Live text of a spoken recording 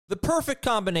The perfect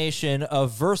combination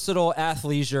of versatile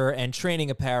athleisure and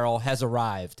training apparel has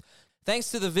arrived.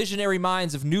 Thanks to the visionary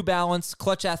minds of New Balance,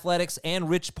 Clutch Athletics, and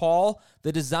Rich Paul,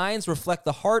 the designs reflect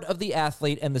the heart of the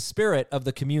athlete and the spirit of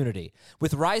the community.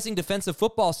 With rising defensive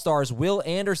football stars Will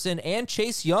Anderson and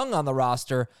Chase Young on the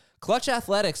roster, Clutch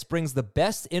Athletics brings the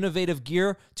best innovative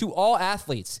gear to all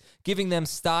athletes, giving them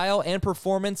style and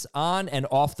performance on and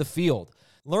off the field.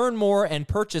 Learn more and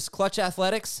purchase Clutch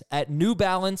Athletics at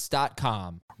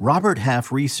newbalance.com. Robert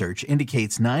Half research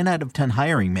indicates 9 out of 10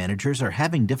 hiring managers are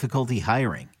having difficulty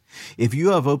hiring. If you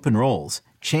have open roles,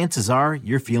 chances are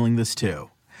you're feeling this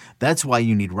too. That's why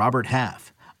you need Robert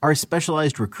Half. Our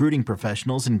specialized recruiting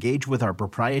professionals engage with our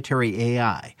proprietary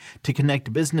AI to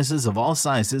connect businesses of all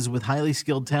sizes with highly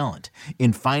skilled talent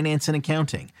in finance and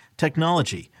accounting,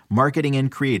 technology, marketing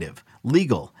and creative,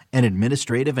 legal, and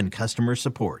administrative and customer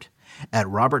support. At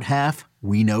Robert Half,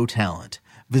 we know talent.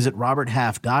 Visit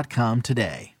roberthalf.com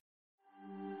today.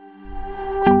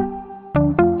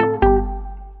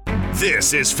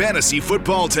 This is Fantasy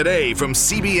Football Today from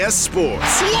CBS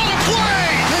Sports. What a play!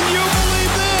 Can you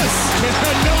believe this?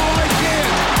 No, I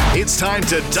can't. It's time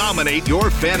to dominate your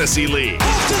fantasy league.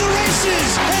 Off to the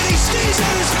races, and he stays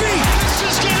on his feet. This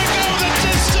is going to go the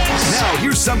distance. Now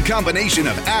here's some combination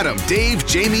of Adam, Dave,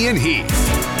 Jamie, and Heath.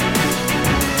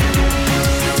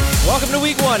 Welcome to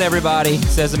week one, everybody,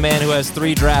 says a man who has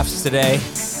 3 drafts today.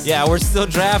 Yeah, we're still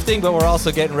drafting, but we're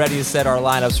also getting ready to set our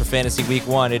lineups for fantasy week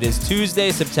one. It is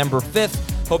Tuesday, September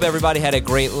 5th. Hope everybody had a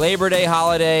great Labor Day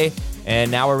holiday,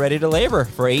 and now we're ready to labor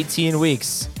for 18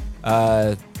 weeks.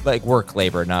 Like work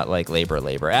labor, not like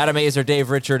labor. Adam Azer, Dave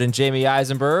Richard, and Jamie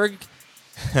Eisenberg.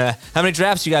 How many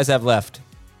drafts you guys have left?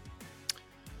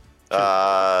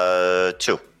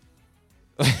 2.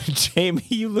 Jamie,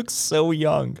 you look so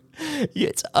young.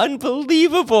 It's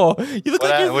unbelievable. You look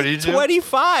like you're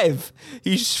 25.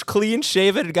 He's clean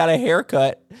shaven and got a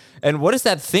haircut. And what is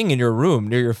that thing in your room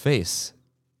near your face?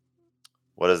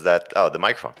 What is that? Oh, the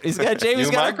microphone. Jamie's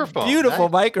got microphone. a beautiful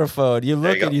microphone. You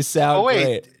look and you sound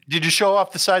great. Did you show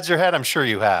off the sides of your head? I'm sure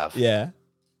you have. Yeah.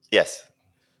 Yes.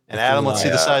 And Adam, let's see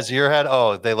the size of your head.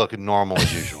 Oh, they look normal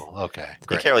as usual. Okay,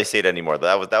 great. You can't really see it anymore.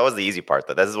 That was the easy part,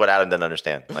 though. This is what Adam didn't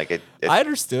understand. Like I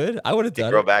understood. I would have done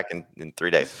it. Grow back in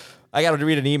 3 days. I got to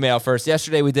read an email first.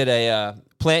 Yesterday we did a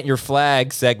plant your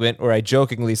flag segment where I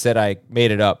jokingly said I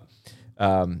made it up.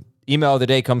 Email of the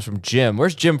day comes from Jim.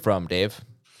 Where's Jim from, Dave?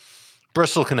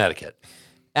 Bristol, Connecticut.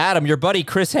 Adam, your buddy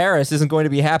Chris Harris isn't going to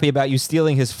be happy about you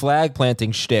stealing his flag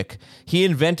planting shtick. He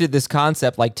invented this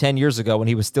concept like 10 years ago when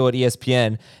he was still at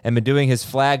ESPN and been doing his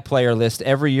flag player list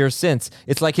every year since.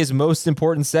 It's like his most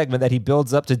important segment that he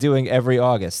builds up to doing every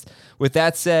August. With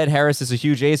that said, Harris is a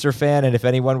huge Acer fan, and if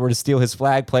anyone were to steal his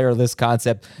flag player list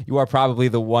concept, you are probably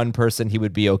the one person he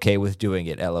would be okay with doing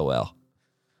it, LOL. All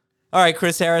right,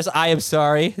 Chris Harris, I am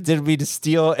sorry. Didn't mean to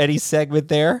steal any segment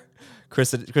there.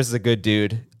 Chris is a good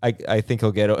dude. I think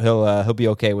he'll be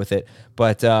okay with it.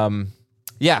 But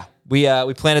yeah,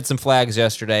 we planted some flags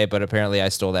yesterday, but apparently I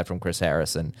stole that from Chris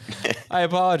Harris, and I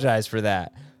apologize for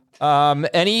that.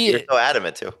 You're so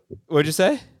adamant too. What'd you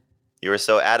say? You were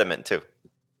so adamant too.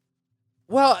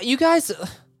 Well, you guys,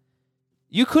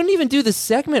 you couldn't even do the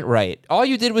segment right. All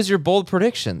you did was your bold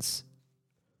predictions.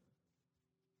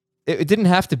 It didn't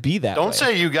have to be that way. Don't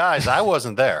say you guys. I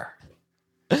wasn't there.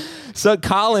 So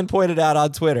Colin pointed out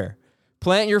on Twitter,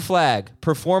 plant your flag,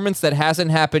 performance that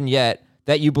hasn't happened yet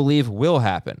that you believe will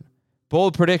happen.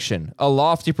 Bold prediction, a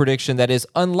lofty prediction that is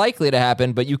unlikely to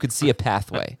happen, but you could see a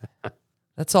pathway.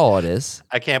 That's all it is.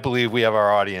 I can't believe we have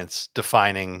our audience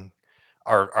defining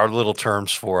our little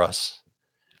terms for us.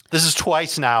 This is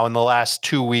twice now in the last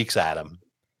 2 weeks, Adam.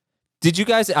 Did you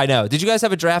guys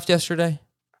have a draft yesterday?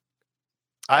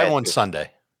 I won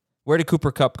Sunday. Where did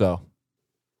Cooper Kupp go?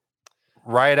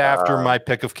 Right after my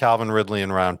pick of Calvin Ridley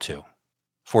in round 2,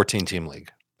 14-team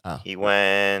league. Oh. He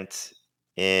went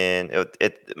in.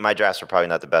 My drafts were probably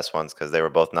not the best ones because they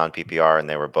were both non-PPR and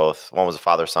they were both. One was a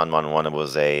father-son one. One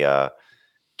was a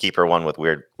keeper one with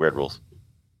weird rules.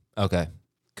 Okay,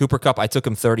 Cooper Kupp. I took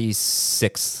him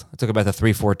 36. I took him at the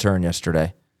 3-4 turn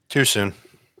yesterday. Too soon.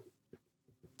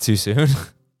 Too soon.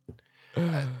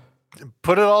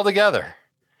 Put it all together.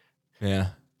 Yeah.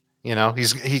 You know,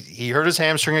 he hurt his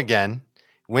hamstring again.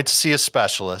 Went to see a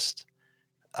specialist.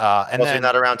 And then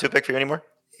not a round 2 pick for you anymore?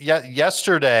 Yeah,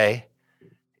 yesterday,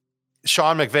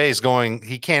 Sean McVay's going,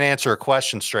 he can't answer a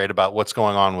question straight about what's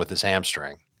going on with his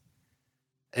hamstring.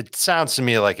 It sounds to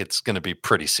me like it's going to be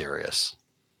pretty serious.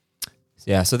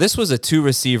 Yeah, so this was a 2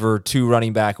 receiver, 2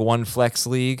 running back, 1 flex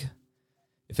league.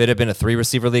 If it had been a 3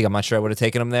 receiver league, I'm not sure I would have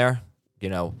taken him there. You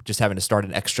know, just having to start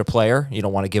an extra player. You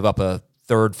don't want to give up a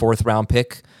 3rd, 4th round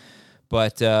pick.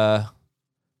 But yeah,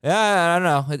 I don't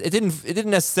know. It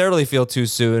didn't necessarily feel too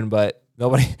soon, but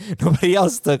nobody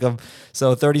else took him.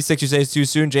 So 36, you say is too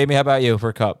soon. Jamie, how about you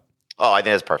for Cup? Oh, I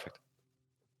think that's perfect.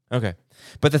 Okay,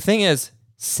 but the thing is,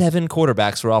 7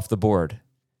 quarterbacks were off the board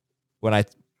when I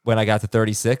got to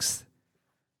 36.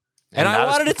 And I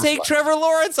wanted to take Trevor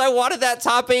Lawrence. I wanted that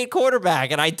top 8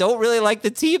 quarterback, and I don't really like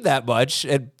the team that much.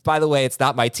 And by the way, it's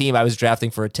not my team. I was drafting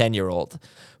for a 10-year-old.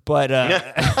 But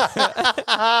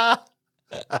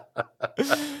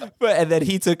and then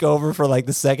he took over for like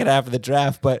the second half of the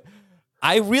draft. But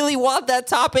I really want that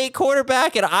top 8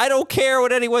 quarterback, and I don't care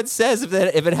what anyone says. If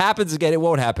it happens again, it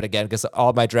won't happen again because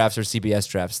all my drafts are CBS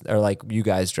drafts, or like you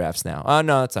guys drafts now. Oh,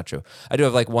 no, that's not true. I do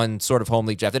have like one sort of home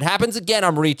league draft. If it happens again,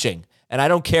 I'm reaching. And I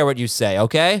don't care what you say,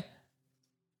 okay?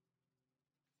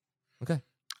 Okay.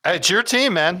 Hey, it's your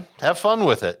team, man. Have fun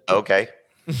with it. Okay.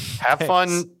 Have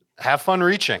fun. Have fun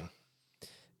reaching.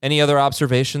 Any other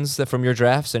observations from your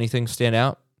drafts? Anything stand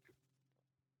out?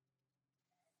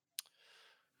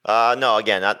 No,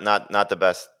 again, not the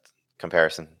best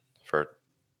comparison for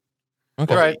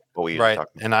Okay. what we Right.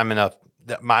 talking about. And I'm in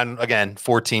mine again,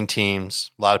 14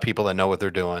 teams, a lot of people that know what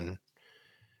they're doing.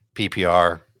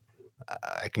 PPR.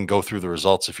 I can go through the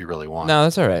results if you really want. No,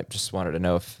 that's all right. Just wanted to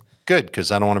know if... Good, because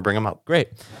I don't want to bring them up. Great.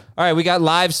 All right, we got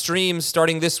live streams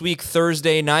starting this week,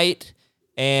 Thursday night.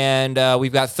 And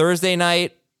we've got Thursday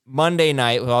night, Monday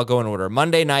night. Well, I'll go in order.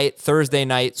 Monday night, Thursday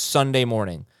night, Sunday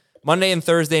morning. Monday and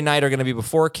Thursday night are going to be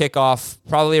before kickoff,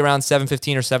 probably around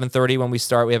 7:15 or 7:30 when we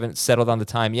start. We haven't settled on the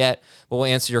time yet, but we'll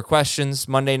answer your questions.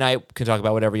 Monday night, we can talk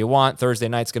about whatever you want. Thursday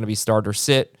night's going to be start or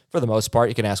sit for the most part.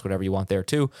 You can ask whatever you want there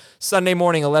too. Sunday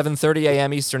morning, 11:30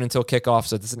 a.m. Eastern until kickoff,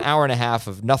 so it's an hour and a half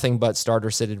of nothing but start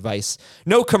or sit advice.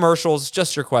 No commercials,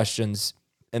 just your questions.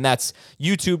 And that's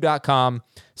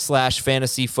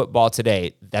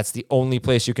youtube.com/fantasyfootballtoday. That's the only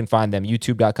place you can find them,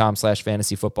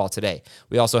 youtube.com/fantasyfootballtoday.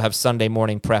 We also have Sunday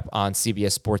morning prep on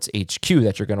CBS Sports HQ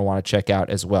that you're going to want to check out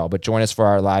as well. But join us for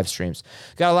our live streams.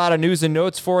 Got a lot of news and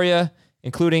notes for you,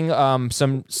 including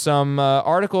some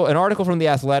article from The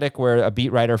Athletic where a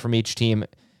beat writer from each team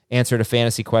answered a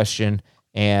fantasy question,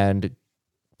 and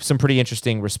some pretty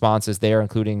interesting responses there,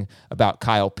 including about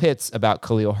Kyle Pitts, about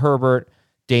Khalil Herbert,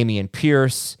 Damian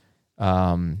Pierce,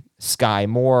 Sky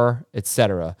Moore,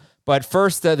 etc. But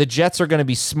first, the Jets are going to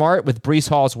be smart with Breece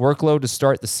Hall's workload to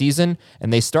start the season,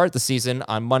 and they start the season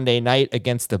on Monday night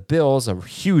against the Bills, a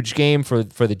huge game for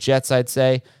the Jets, I'd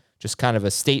say. Just kind of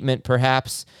a statement,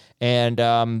 perhaps. And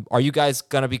are you guys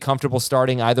going to be comfortable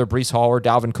starting either Breece Hall or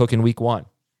Dalvin Cook in week 1?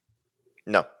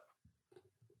 No.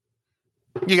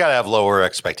 You got to have lower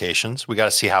expectations. We got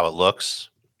to see how it looks.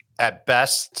 At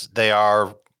best, they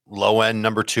are low-end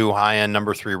number 2, high-end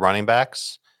number 3 running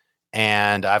backs.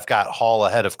 And I've got Hall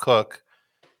ahead of Cook,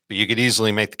 but you could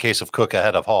easily make the case of Cook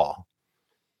ahead of Hall.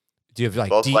 Do you have like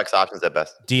Both flex options at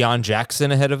best. Deion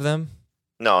Jackson ahead of them?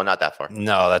 No, not that far.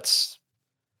 No, that's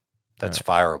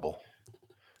fireable.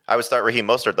 I would start Raheem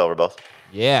Mostert though, for both.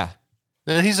 Yeah.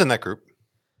 He's in that group.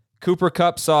 Cooper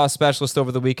Kupp saw a specialist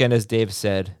over the weekend, as Dave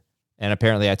said, and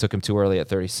apparently I took him too early at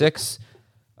 36.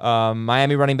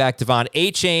 Miami running back Devon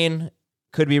Achane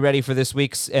could be ready for this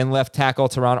week's, and left tackle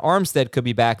Teron Armstead could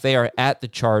be back. They are at the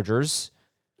Chargers.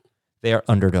 They are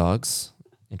underdogs.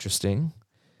 Interesting.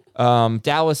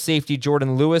 Dallas safety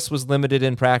Jordan Lewis was limited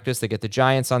in practice. They get the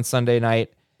Giants on Sunday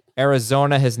night.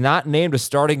 Arizona has not named a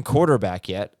starting quarterback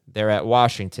yet. They're at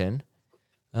Washington.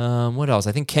 What else?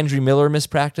 I think Kendry Miller missed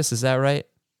practice. Is that right?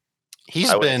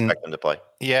 I would expect him to play.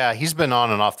 Yeah, he's been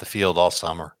on and off the field all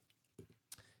summer.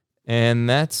 And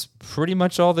that's pretty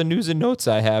much all the news and notes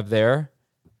I have there.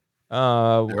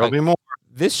 There'll be more.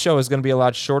 This show is going to be a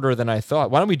lot shorter than I thought.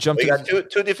 Why don't we jump We to got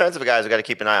two defensive guys we got to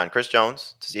keep an eye on. Chris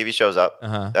Jones, to see if he shows up.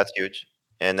 Uh-huh. That's huge.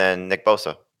 And then Nick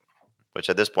Bosa, which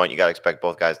at this point you got to expect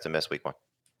both guys to miss week 1.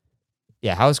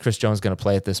 Yeah, how is Chris Jones going to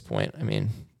play at this point? I mean,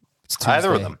 it's Tuesday.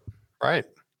 Either of them. Right.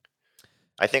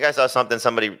 I think I saw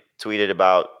somebody tweeted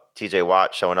about TJ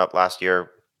Watt showing up last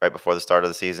year right before the start of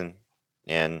the season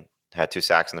and had 2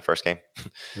 sacks in the first game.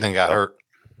 Then got hurt.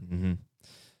 Mm-hmm.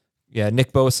 Yeah,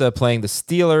 Nick Bosa playing the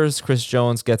Steelers. Chris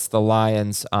Jones gets the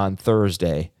Lions on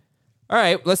Thursday. All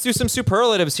right, let's do some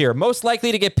superlatives here. Most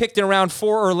likely to get picked in round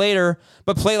 4 or later,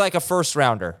 but play like a first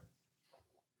rounder.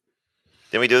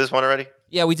 Didn't we do this one already?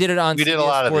 Yeah, we did it on We did a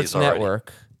lot of Sports these already.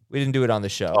 Network. We didn't do it on the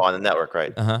show. Oh, on the network,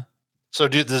 right? Uh-huh. So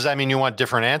does that mean you want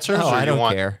different answers? No, or I you don't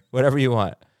want... care. Whatever you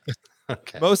want.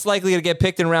 Okay. Most likely to get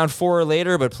picked in round 4 or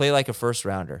later, but play like a first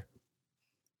rounder.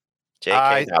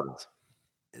 J.K. Dobbins.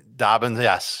 Dobbins,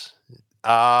 yes.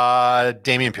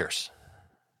 Damian Pierce.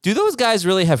 Do those guys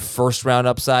really have first round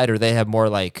upside, or they have more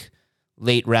like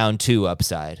late round 2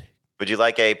 upside? Would you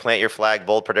like a plant your flag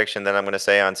bold prediction that I'm going to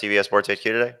say on CBS Sports HQ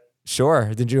today?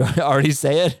 Sure. Did you already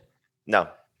say it? No.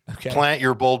 Okay. Plant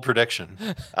your bold prediction.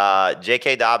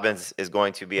 J.K. Dobbins is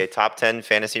going to be a top 10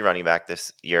 fantasy running back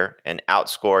this year and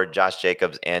outscore Josh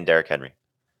Jacobs and Derrick Henry.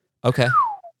 Okay.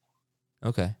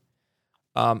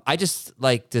 I just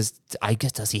like does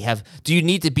he have? Do you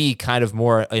need to be kind of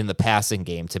more in the passing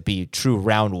game to be true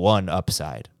round one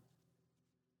upside?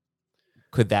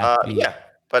 Could that be? Yeah,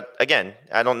 but again,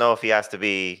 I don't know if he has to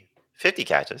be 50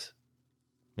 catches.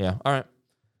 Yeah. All right.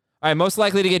 Most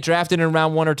likely to get drafted in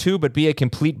round 1 or 2, but be a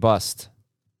complete bust.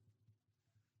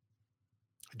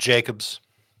 Jacobs.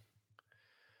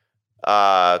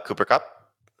 Cooper Kupp.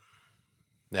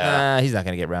 Yeah. He's not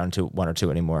going to get round 1 or 2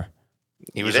 anymore.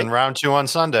 He was in round 2 on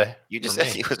Sunday. You just said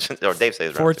he was, or Dave said he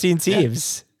was 14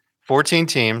 teams. Yeah. 14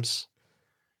 teams.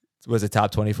 Was it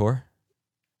top 24?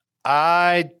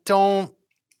 I don't.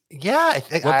 Yeah,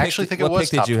 I actually think it was. What pick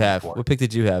did you have? 24. What pick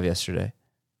did you have yesterday?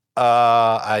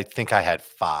 I think I had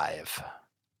 5.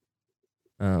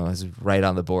 Oh, it was right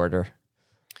on the border.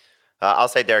 I'll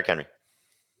say Derrick Henry.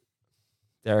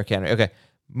 Derrick Henry. Okay.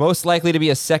 Most likely to be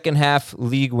a second half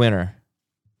league winner.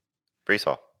 Brees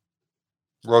Hall.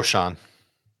 Roshan.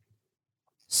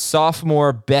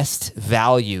 Sophomore best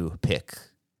value pick.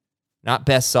 Not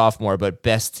best sophomore, but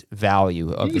best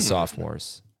value of the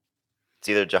sophomores. It's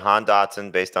either Jahan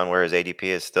Dotson, based on where his ADP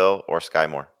is still, or Sky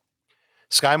Moore.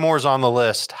 Sky Moore's on the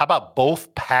list. How about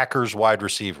both Packers wide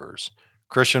receivers,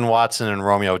 Christian Watson and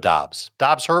Romeo Doubs?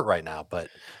 Doubs hurt right now, but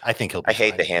I think he'll be I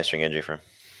hate fine. the hamstring injury for him.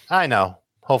 I know.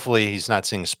 Hopefully he's not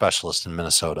seeing a specialist in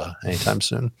Minnesota anytime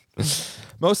soon.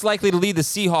 Most likely to lead the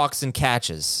Seahawks in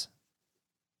catches.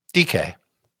 DK.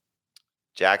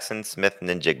 Jackson Smith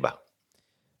Njigba.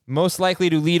 Most likely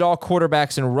to lead all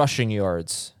quarterbacks in rushing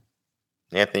yards.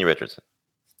 Anthony Richardson.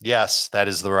 Yes, that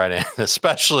is the right answer,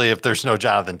 especially if there's no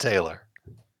Jonathan Taylor.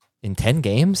 In 10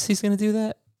 games, he's going to do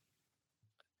that?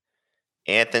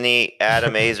 Anthony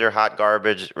Adam Azer, hot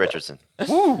garbage Richardson.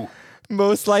 Woo.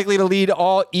 Most likely to lead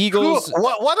all Eagles.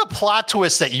 What a plot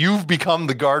twist that you've become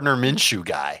the Gardner Minshew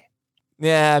guy.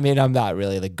 Yeah, I mean, I'm not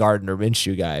really the Gardner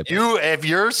Minshew guy. But If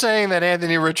you're saying that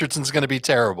Anthony Richardson's going to be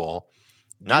terrible,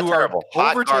 Not terrible.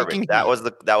 Hot garbage. That was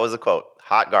the quote.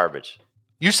 Hot garbage.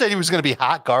 You said he was going to be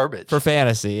hot garbage for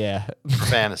fantasy, yeah. For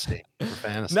fantasy.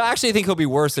 No, actually, I think he'll be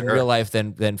worse in real life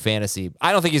than fantasy.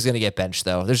 I don't think he's going to get benched,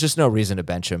 though. There's just no reason to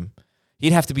bench him.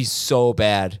 He'd have to be so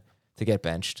bad to get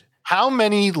benched. How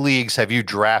many leagues have you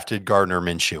drafted Gardner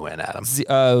Minshew in, Adam?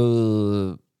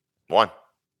 One.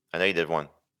 I know you did one.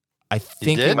 I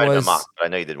think it it might have was. been mock, but I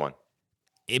know you did one.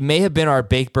 It may have been our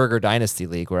Bake Burger Dynasty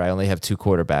League where I only have 2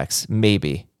 quarterbacks.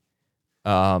 Maybe.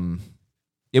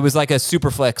 It was like a super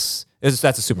flex.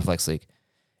 That's a super flex league.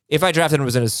 If I drafted him, it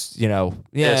was in a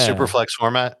super flex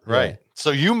format, right? Yeah. So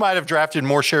you might have drafted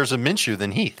more shares of Minshew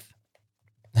than Heath.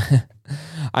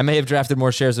 I may have drafted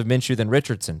more shares of Minshew than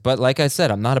Richardson, but like I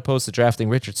said, I'm not opposed to drafting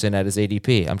Richardson at his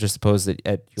ADP. I'm just opposed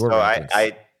at your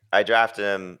rankings. I drafted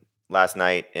him last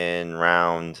night in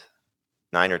round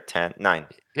 9 or 10. 9.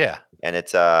 Yeah, and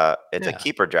it's a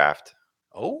keeper draft.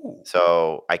 Oh,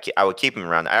 so I would keep him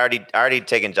around. I already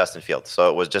taken Justin Fields, so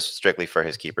it was just strictly for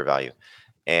his keeper value.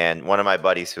 And one of my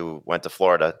buddies who went to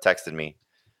Florida texted me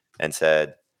and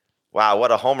said, "Wow,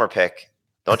 what a homer pick!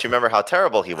 Don't you remember how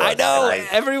terrible he was?" I know,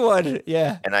 everyone.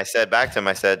 Yeah. And I said back to him,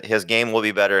 I said, his game will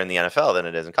be better in the NFL than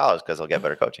it is in college because he'll get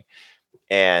better coaching.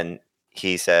 And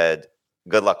he said,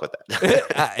 good luck with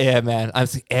that. Yeah, man.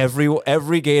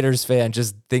 Every Gators fan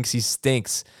just thinks he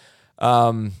stinks.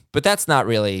 But that's not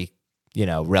really,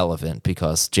 relevant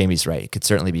because Jamie's right. It could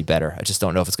certainly be better. I just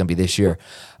don't know if it's going to be this year.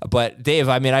 But Dave,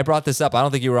 I mean, I brought this up. I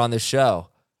don't think you were on this show.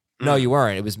 No, you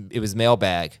weren't. It was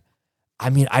mailbag. I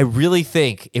mean, I really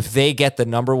think if they get the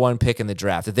number 1 pick in the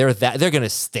draft, that they're going to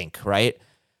stink, right?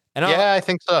 And I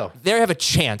think so. They have a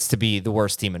chance to be the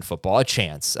worst team in football. A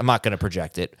chance. I'm not going to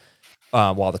project it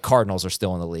while the Cardinals are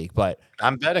still in the league, but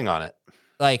I'm betting on it.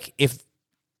 Like,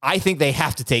 I think they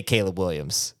have to take Caleb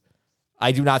Williams.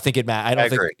 I do not think it matters. I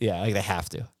agree. Yeah, like they have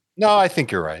to. No, I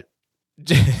think you're right.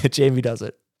 Jamie does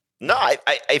it. No,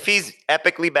 if he's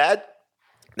epically bad,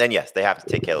 then yes, they have to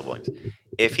take Caleb Williams.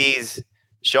 If he's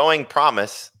showing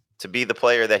promise to be the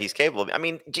player that he's capable of, I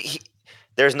mean,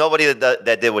 there's nobody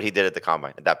that did what he did at the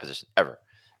combine at that position ever.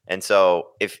 And so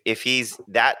if he's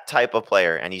that type of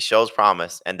player and he shows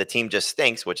promise and the team just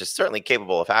stinks, which is certainly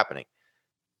capable of happening,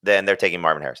 then they're taking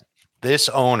Marvin Harrison. This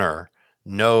owner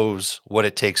knows what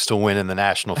it takes to win in the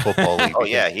National Football League. Oh,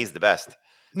 yeah, he's the best.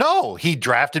 No, he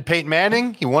drafted Peyton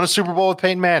Manning. He won a Super Bowl with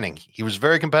Peyton Manning. He was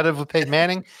very competitive with Peyton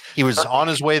Manning. He was on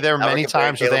his way there many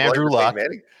times with Andrew Luck.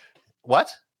 Manning?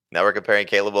 What? Now we're comparing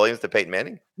Caleb Williams to Peyton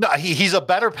Manning? No, he's a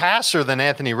better passer than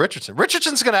Anthony Richardson.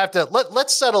 Richardson's going to have to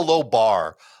let's set a low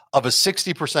bar of a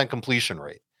 60% completion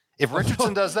rate. If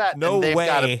Richardson does that, then they've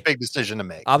got a big decision to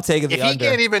make. I'm taking the under. If he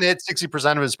can't even hit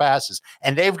 60% of his passes,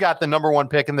 and they've got the number 1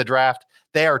 pick in the draft,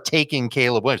 they are taking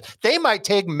Caleb Williams. They might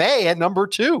take May at number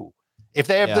 2 if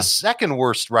they have the second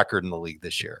worst record in the league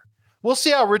this year. We'll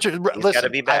see how Richard.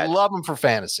 Listen, I love him for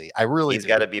fantasy. I really. He's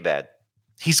got to be bad.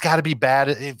 He's got to be bad.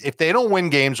 If they don't win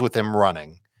games with him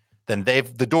running, then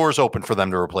the door's open for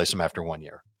them to replace him after 1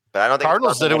 year. But I don't think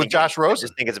Cardinals did it with Josh Rosen. I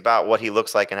just think it's about what he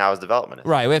looks like and how his development is.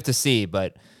 Right. We have to see,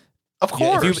 but of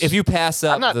course, if you pass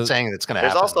up, I'm not saying it's going to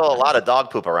happen. There's also a lot of dog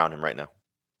poop around him right now.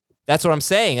 That's what I'm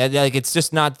saying. Like, it's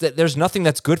just not. There's nothing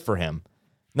that's good for him.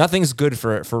 Nothing's good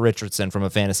for Richardson from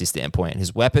a fantasy standpoint.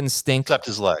 His weapons stink, except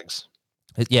his legs.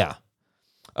 Yeah.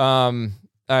 All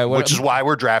right, which is why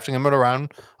we're drafting him at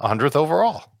around 100th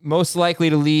overall. Most likely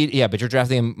to lead, but you're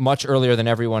drafting him much earlier than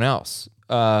everyone else.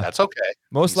 That's okay.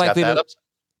 Most likely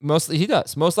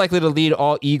to lead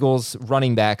all Eagles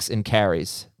running backs in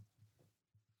carries.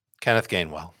 Kenneth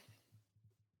Gainwell.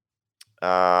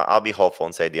 I'll be hopeful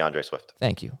and say DeAndre Swift.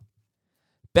 Thank you.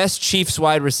 Best Chiefs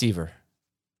wide receiver.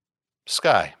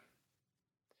 Sky.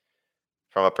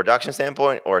 From a production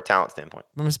standpoint or a talent standpoint?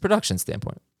 From his production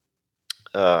standpoint.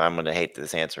 I'm going to hate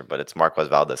this answer, but it's Marquez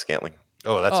Valdez-Scantling.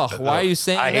 Why are you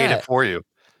saying that? I hate it for you.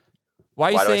 Why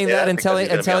are you saying that and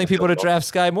telling people to draft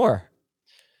Sky Moore?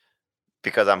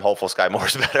 Because I'm hopeful Sky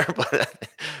Moore's better. But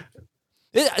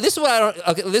this is what I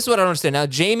don't understand. Now,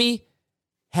 Jamie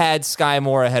had Sky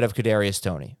Moore ahead of Kadarius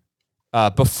Toney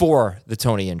before the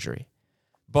Toney injury,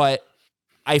 but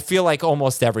I feel like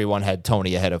almost everyone had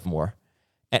Toney ahead of Moore,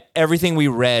 and everything we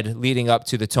read leading up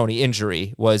to the Toney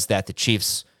injury was that the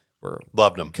Chiefs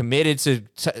loved him, committed to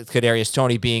Kadarius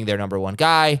Toney being their number 1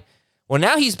 guy. Well,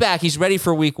 now he's back. He's ready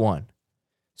for week 1.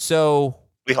 So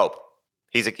we hope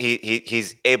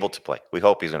he's able to play. We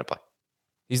hope he's going to play.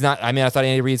 He's not. I mean, I thought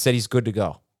Andy Reid said he's good to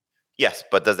go. Yes,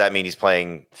 but does that mean he's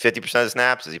playing 50% of the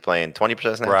snaps? Is he playing 20% of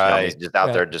the snaps? Right. No, he's just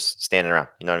out there just standing around.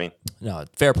 You know what I mean? No,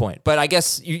 fair point. But I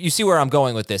guess you see where I'm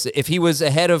going with this. If he was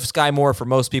ahead of Sky Moore for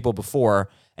most people before,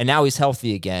 and now he's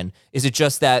healthy again, is it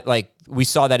just that like we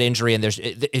saw that injury and there's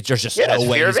just no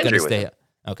way he's going to stay?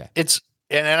 Okay.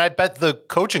 And I bet the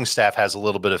coaching staff has a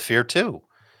little bit of fear too.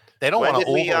 They don't want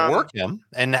to overwork him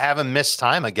and have him miss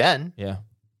time again. Yeah.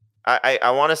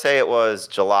 I want to say it was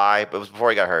July, but it was before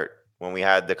he got hurt when we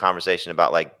had the conversation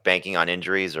about like banking on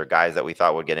injuries or guys that we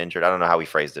thought would get injured. I don't know how we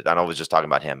phrased it. I know I was just talking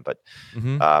about him, but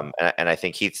and I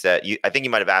think Heath said, I think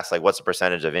you might have asked like, what's the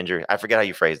percentage of injury? I forget how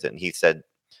you phrased it. And Heath said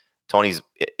Tony's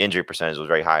injury percentage was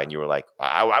very high, and you were like,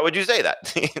 why would you say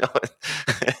that?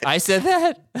 I said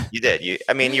that. You did. You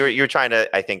were trying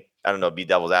to, I think, I don't know, be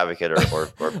devil's advocate or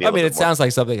be I mean, it sounds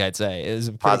like something I'd say. It's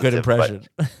a pretty good impression.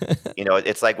 But,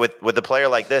 it's like with a player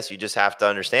like this, you just have to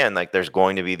understand like there's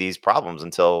going to be these problems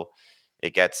until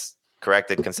it gets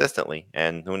corrected consistently.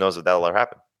 And who knows if that'll ever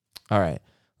happen. All right.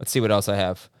 Let's see what else I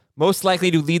have. Most likely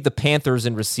to lead the Panthers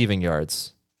in receiving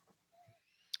yards.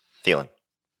 Thielen.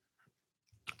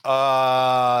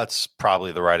 It's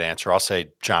probably the right answer. I'll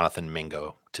say Jonathan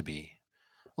Mingo to be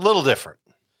a little different.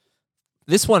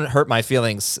 This one hurt my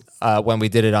feelings when we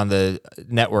did it on the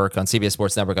network, on CBS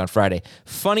Sports Network on Friday.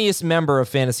 Funniest member of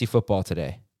fantasy football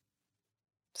today.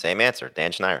 Same answer,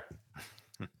 Dan Schneider.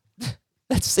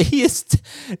 He is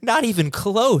not even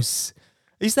close.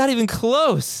 He's not even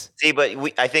close. See, but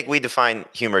I think we define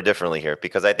humor differently here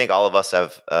because I think all of us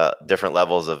have different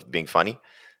levels of being funny.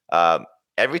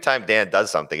 Every time Dan does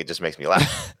something, it just makes me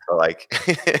laugh. So like,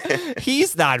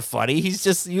 he's not funny. He's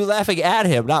just you laughing at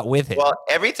him, not with him. Well,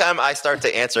 every time I start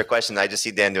to answer a question, I just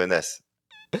see Dan doing this.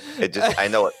 I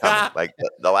know it's coming, like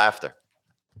the laughter.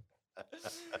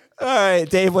 All right,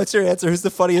 Dave, what's your answer? Who's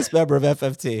the funniest member of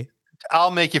FFT?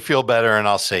 I'll make you feel better, and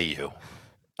I'll say you,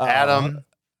 Adam.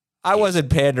 I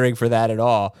wasn't pandering for that at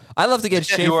all. I love to get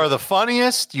Schaefer. You are the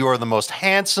funniest. You are the most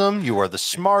handsome. You are the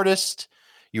smartest.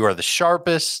 You are the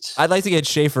sharpest. I'd like to get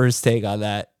Schaefer's take on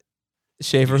that.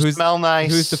 Schaefer, smell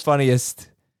nice. Who's the funniest?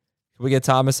 Can we get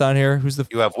Thomas on here?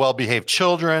 You have well-behaved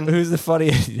children. Who's the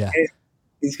funniest? Yeah.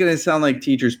 He's gonna sound like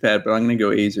teacher's pet, but I'm gonna go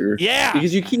Azer. Yeah,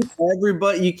 because you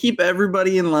keep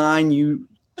everybody in line. You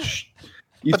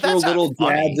throw little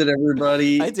jabs at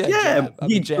everybody.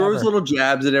 He throws little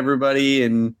jabs at everybody,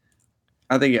 and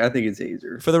I think it's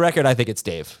Azer. For the record, I think it's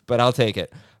Dave, but I'll take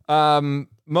it. Okay,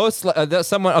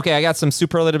 I got some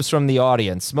superlatives from the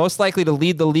audience. Most likely to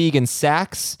lead the league in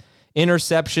sacks,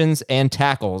 interceptions, and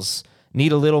tackles.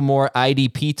 Need a little more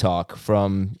IDP talk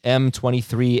from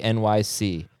M23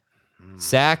 NYC.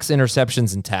 Sacks,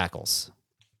 interceptions, and tackles.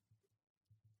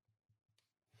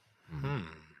 I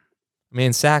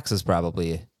mean, sacks is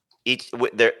probably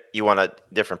You want a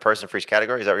different person for each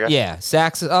category? Is that what you're asking? Yeah,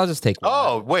 sacks. I'll just take one.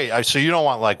 Oh, wait. So you don't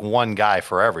want like one guy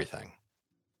for everything?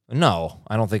 No,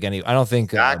 I don't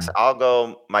think sacks. I'll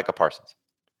go Micah Parsons.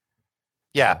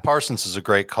 Yeah, Parsons is a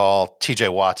great call.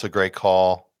 TJ Watt's a great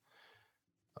call.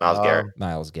 Miles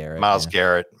Garrett.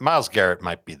 Miles Garrett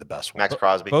might be the best one. Max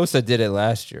Crosby. Bosa did it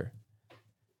last year.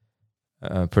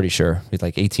 Pretty sure. He's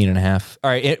like 18.5.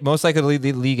 All right. Most likely to lead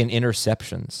the league in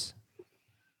interceptions.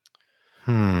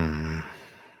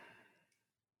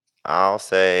 I'll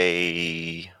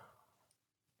say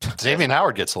Xavier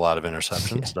Howard gets a lot of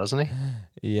interceptions, doesn't he?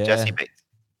 Yeah.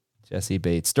 Jesse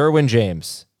Bates. Derwin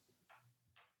James.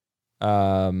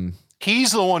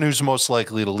 He's the one who's most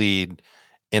likely to lead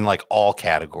in like all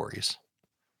categories.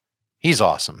 He's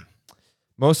awesome.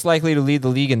 Most likely to lead the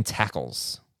league in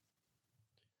tackles.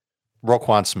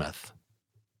 Roquan Smith.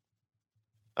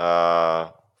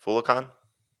 Fulakan?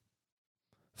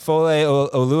 Foye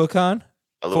Oluokun?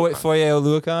 Foye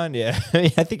Oluokun? Yeah.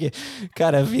 I think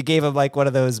you gave him like one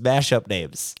of those mashup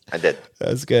names. I did. That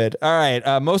was good. All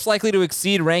right. Most likely to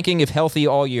exceed ranking if healthy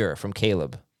all year from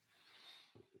Caleb.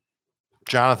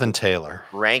 Jonathan Taylor.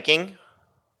 Ranking?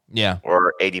 Yeah.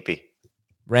 Or ADP?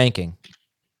 Ranking.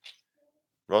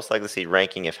 Most likely to see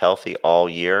ranking if healthy all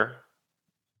year.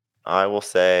 I will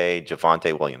say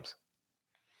Javonte Williams.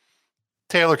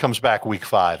 Taylor comes back week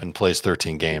 5 and plays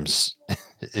 13 games.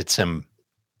 It's him.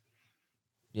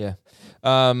 Yeah.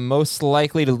 Most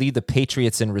likely to lead the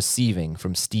Patriots in receiving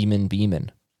from Steeman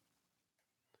Beeman.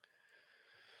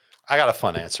 I got a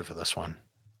fun answer for this one.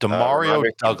 Demario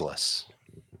Douglas.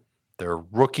 Their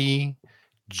rookie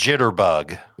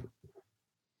jitterbug.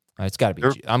 It's got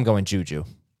to be. I'm going Juju.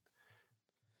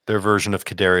 Their version of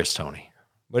Kadarius Toney.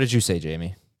 What did you say,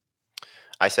 Jamie?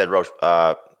 I said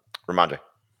Ramondre.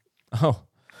 Oh,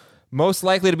 most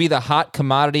likely to be the hot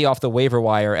commodity off the waiver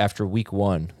wire after week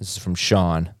 1. This is from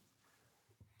Sean.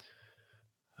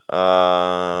 Puka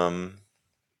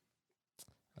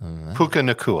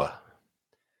Nacua.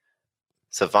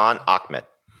 Savon Ahmed.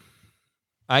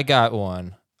 I got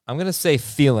one. I'm going to say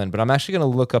Thielen, but I'm actually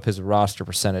going to look up his roster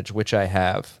percentage, which I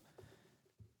have.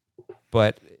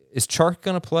 But is Chark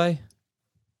going to play?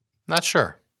 Not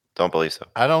sure. Don't believe so.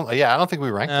 I don't think we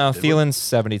ranked him. Thielen's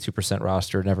 72%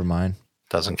 roster. Never mind.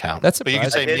 Doesn't count. That's but you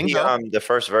can say the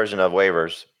first version of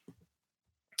waivers.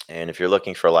 And if you're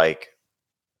looking for like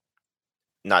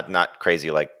not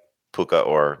crazy like Puka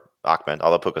or Ahmed,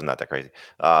 although Puka's not that crazy,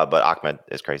 but Ahmed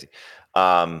is crazy.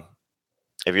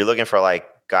 If you're looking for like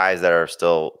guys that are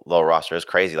still low roster, it's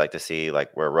crazy like to see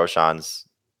like where Roshan's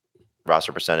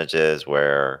roster percentage is,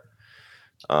 where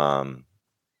trying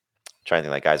to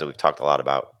think like guys that we've talked a lot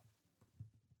about.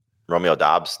 Romeo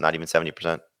Dobbs, not even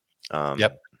 70%.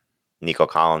 Yep. Nico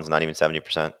Collins, not even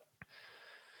 70%.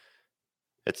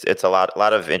 It's a lot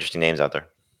of interesting names out there.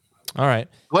 All right.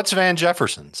 What's Van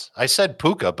Jefferson's? I said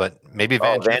Puka, but maybe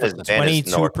Van Jefferson's 22%.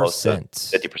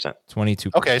 50%.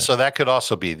 22%. Okay, so that could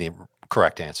also be the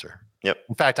correct answer. Yep.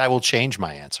 In fact, I will change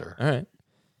my answer. All right.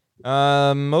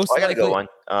 I got to go one.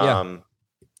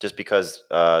 Just because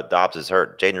Dobbs is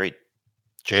hurt. Jaden Reed.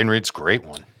 Jaden Reed's a great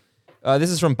one.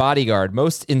 This is from Bodyguard.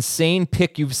 Most insane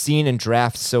pick you've seen in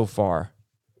drafts so far.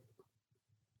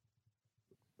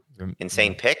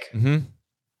 Insane pick? Mm-hmm.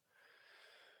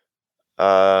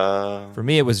 For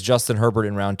me, it was Justin Herbert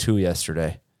in round 2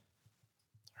 yesterday.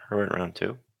 Herbert in round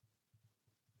 2?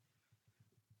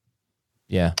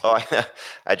 Yeah. Oh,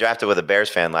 I drafted with a Bears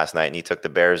fan last night, and he took the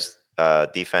Bears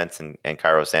defense and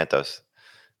Cairo Santos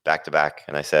back to back.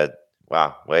 And I said,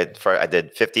 wow, I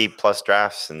did 50 plus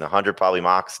drafts and 100 probably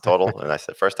mocks total. And I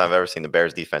said, first time I've ever seen the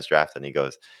Bears defense draft. And he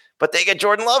goes, but they get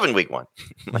Jordan Love in week 1.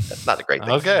 I'm like, that's not a great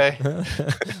thing. Okay.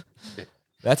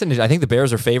 That's I think the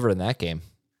Bears are favored in that game.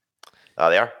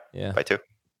 They are? Yeah. By 2.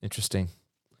 Interesting.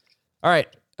 All right.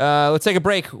 Let's take a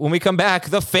break. When we come back,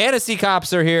 the Fantasy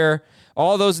Cops are here.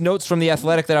 All those notes from The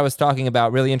Athletic that I was talking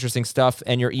about, really interesting stuff,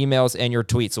 and your emails and your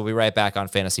tweets. We'll be right back on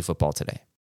Fantasy Football Today.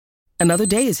 Another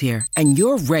day is here, and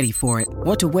you're ready for it.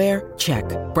 What to wear? Check.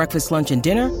 Breakfast, lunch, and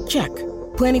dinner? Check.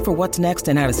 Planning for what's next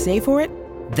and how to save for it?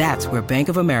 That's where Bank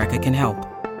of America can help.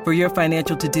 For your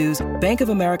financial to-dos, Bank of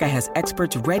America has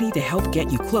experts ready to help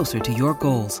get you closer to your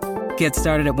goals. Get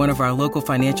started at one of our local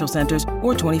financial centers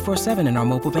or 24/7 in our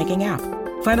mobile banking app.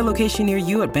 Find a location near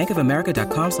you at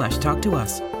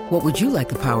bankofamerica.com/talktous. What would you like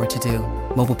the power to do?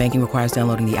 Mobile banking requires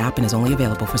downloading the app and is only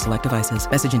available for select devices.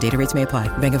 Message and data rates may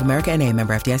apply. Bank of America N.A.,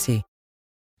 member FDIC.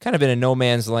 Kind of in a no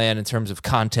man's land in terms of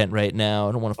content right now.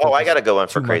 I don't want to. I got to go in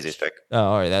for craziest pick. Oh,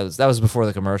 all right. That was before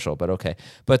the commercial, but okay.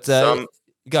 But some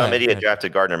idiot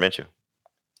drafted Gardner Minshew.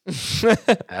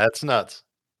 That's nuts.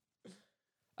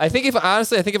 I think if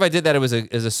I did that, it was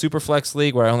a super flex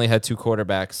league where I only had 2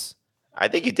 quarterbacks. I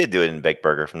think you did do it in Big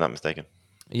Burger, if I'm not mistaken.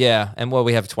 Yeah, and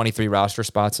we have 23 roster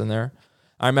spots in there.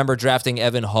 I remember drafting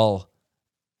Evan Hull,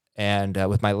 and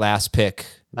with my last pick,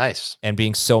 nice, and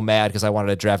being so mad because I wanted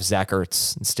to draft Zach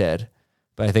Ertz instead.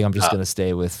 But I think I'm just going to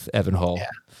stay with Evan Hull. Yeah,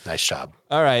 nice job.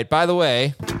 All right. By the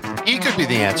way, he could be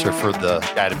the answer for the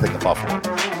guy to pick the Buffalo.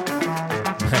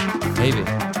 Maybe.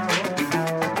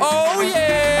 Oh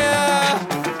yeah,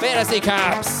 Fantasy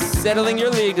Cops settling your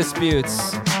league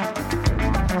disputes.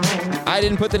 I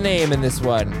didn't put the name in this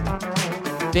one.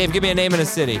 Dave, give me a name and a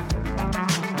city.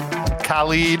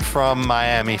 Khalid from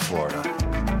Miami, Florida.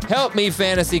 Help me,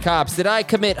 Fantasy Cops. Did I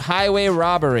commit highway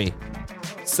robbery?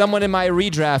 Someone in my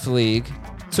redraft league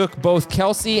took both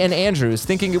Kelsey and Andrews,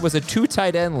 thinking it was a 2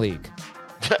 tight end league.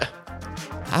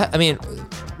 I mean,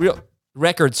 real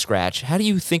record scratch. How do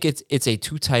you think it's a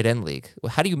 2 tight end league?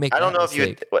 How do you make? I don't know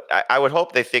mistake? if I would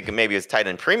hope they think maybe it's tight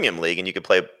end premium league, and you could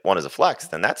play one as a flex.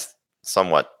 Then that's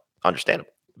somewhat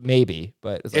understandable. Maybe,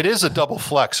 but it is a double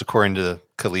flex according to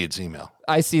Khalid's email.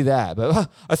 I see that, but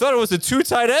I thought it was a 2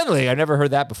 tight end league. I never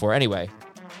heard that before. Anyway,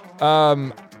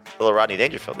 a little Rodney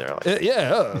Dangerfield there.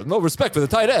 No respect for the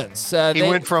tight ends. He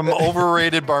went from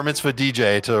overrated bar mitzvah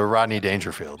DJ to Rodney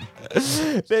Dangerfield.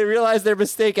 They realized their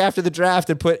mistake after the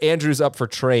draft and put Andrews up for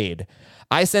trade.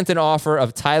 I sent an offer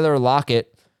of Tyler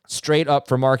Lockett straight up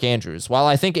for Mark Andrews. While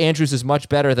I think Andrews is much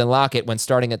better than Lockett when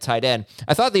starting at tight end,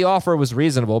 I thought the offer was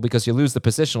reasonable because you lose the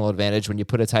positional advantage when you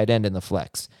put a tight end in the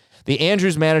flex. The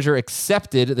Andrews manager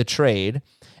accepted the trade,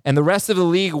 and the rest of the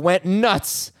league went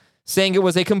nuts, saying it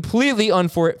was a completely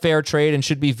unfair trade and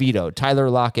should be vetoed. Tyler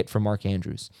Lockett for Mark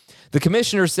Andrews. The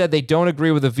commissioner said they don't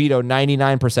agree with the veto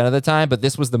 99% of the time, but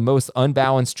this was the most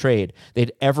unbalanced trade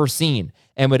they'd ever seen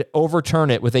and would overturn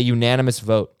it with a unanimous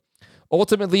vote.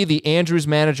 Ultimately, the Andrews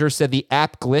manager said the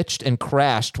app glitched and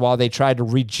crashed while they tried to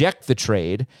reject the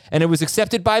trade, and it was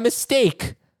accepted by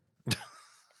mistake.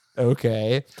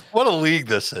 Okay. What a league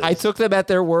this is. I took them at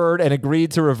their word and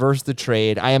agreed to reverse the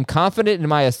trade. I am confident in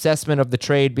my assessment of the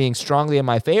trade being strongly in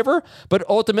my favor, but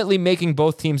ultimately making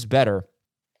both teams better.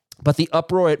 But the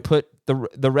uproar it put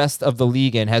the rest of the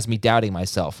league in has me doubting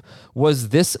myself. Was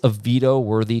this a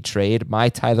veto-worthy trade? My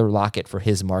Tyler Lockett for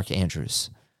his Mark Andrews.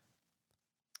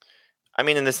 I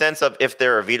mean, in the sense of if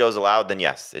there are vetoes allowed, then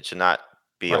yes, it should not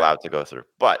be allowed to go through.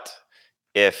 But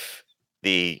if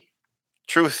the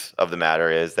truth of the matter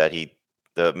is that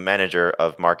the manager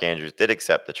of Mark Andrews did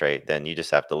accept the trade, then you just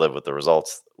have to live with the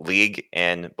results, league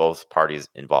and both parties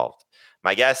involved.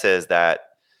 My guess is that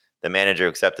the manager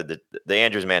accepted the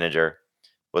Andrews manager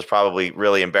was probably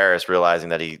really embarrassed realizing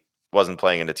that he wasn't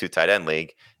playing in the 2 tight end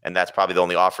league. And that's probably the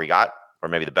only offer he got, or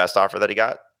maybe the best offer that he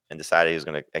got, and decided he was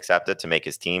going to accept it to make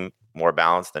his team more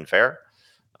balanced and fair.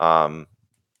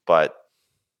 But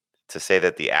to say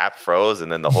that the app froze and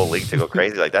then the whole league to go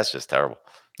crazy, like that's just terrible.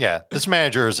 Yeah, this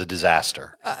manager is a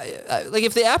disaster. Like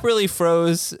if the app really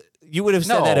froze, you would have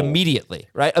said that immediately,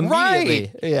 right?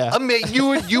 Immediately. Right. Yeah.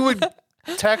 You would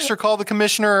text or call the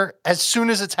commissioner as soon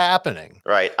as it's happening.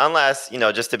 Right. Unless,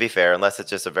 just to be fair, unless it's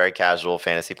just a very casual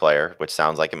fantasy player, which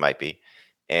sounds like it might be.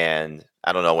 And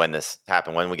I don't know when this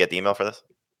happened. When we get the email for this?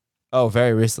 Oh,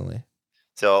 very recently.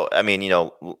 So, I mean,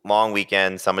 long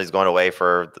weekend, somebody's going away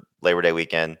for the Labor Day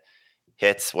weekend,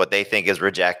 hits what they think is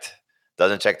reject,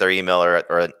 doesn't check their email or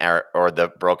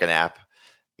the broken app,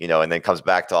 and then comes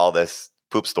back to all this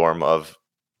poop storm of,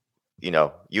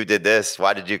 you did this.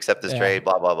 Why did you accept this trade?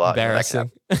 Blah, blah, blah.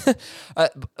 Embarrassing.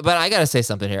 But I got to say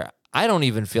something here. I don't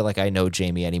even feel like I know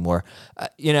Jamie anymore.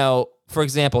 For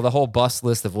example, the whole bust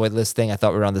list, the void list thing, I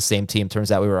thought we were on the same team.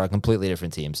 Turns out we were on completely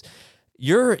different teams.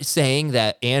 You're saying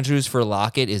that Andrews for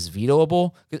Lockett is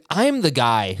vetoable? I'm the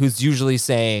guy who's usually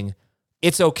saying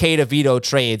it's okay to veto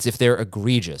trades if they're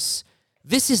egregious.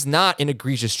 This is not an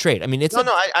egregious trade. I mean, it's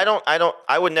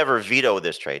I would never veto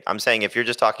this trade. I'm saying if you're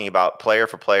just talking about player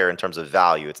for player in terms of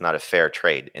value, it's not a fair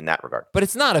trade in that regard. But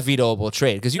it's not a vetoable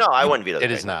trade because I wouldn't veto. It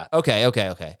is not. Okay.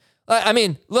 I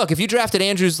mean, look, if you drafted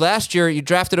Andrews last year, you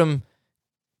drafted him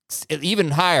even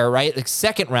higher, right? Like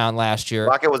second round last year.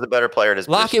 Lockett was a better player at his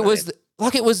position.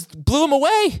 Lockett blew him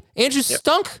away. Andrews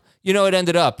stunk. It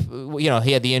ended up,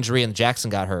 he had the injury and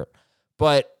Jackson got hurt.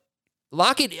 But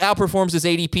Lockett outperforms his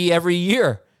ADP every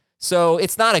year. So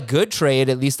it's not a good trade,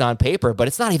 at least on paper, but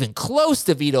it's not even close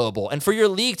to vetoable. And for your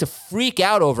league to freak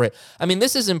out over it, I mean,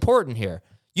 this is important here.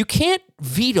 You can't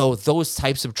veto those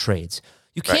types of trades.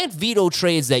 You can't veto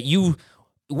trades that you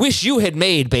wish you had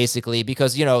made, basically,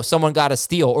 because, someone got a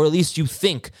steal, or at least you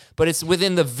think. But it's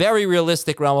within the very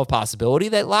realistic realm of possibility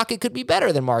that Lockett could be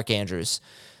better than Mark Andrews.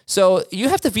 So you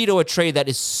have to veto a trade that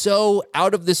is so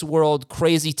out of this world,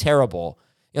 crazy, terrible.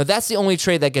 That's the only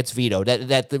trade that gets vetoed,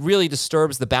 that really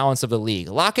disturbs the balance of the league.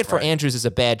 Lockett for Andrews is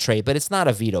a bad trade, but it's not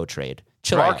a veto trade.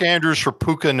 Chill Mark out. Andrews for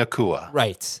Puka Nacua.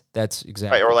 Right. That's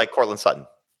exactly. Right, or like Cortland Sutton.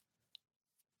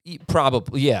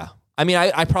 Probably, yeah. I mean,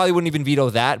 I probably wouldn't even veto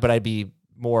that, but I'd be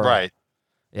more. Right.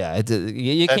 Yeah,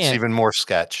 you That's can't. even more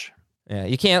sketch. Yeah,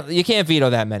 you can't veto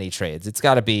that many trades. It's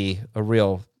got to be a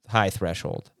real high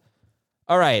threshold.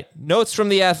 All right, notes from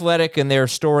The Athletic and their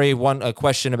story, a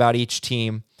question about each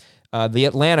team. The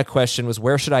Atlanta question was,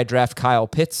 where should I draft Kyle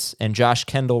Pitts? And Josh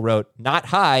Kendall wrote, not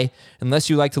high unless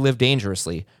you like to live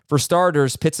dangerously. For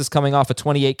starters, Pitts is coming off a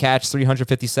 28-catch,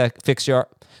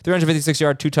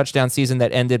 356-yard, 2-touchdown season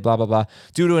that ended, blah, blah, blah,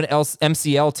 due to an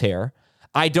MCL tear.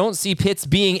 I don't see Pitts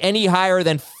being any higher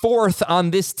than 4th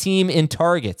on this team in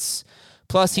targets.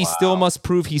 Plus, he still must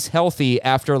prove he's healthy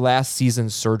after last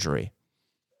season's surgery.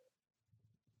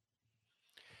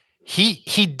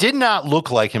 He did not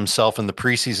look like himself in the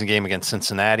preseason game against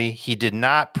Cincinnati. He did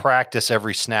not practice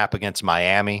every snap against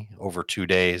Miami over 2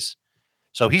 days.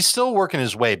 So he's still working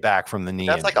his way back from the knee.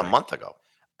 That's injury. like a month ago.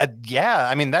 Yeah,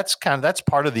 I mean that's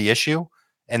part of the issue.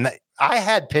 And I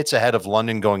had Pitts ahead of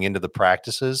London going into the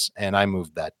practices, and I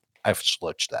moved that. I've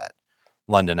switched that.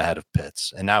 London ahead of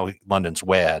Pitts, and now London's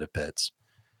way ahead of Pitts.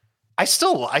 I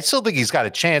still think he's got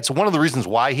a chance. One of the reasons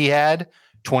why he had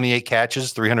 28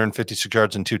 catches, 356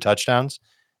 yards, and 2 touchdowns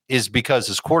is because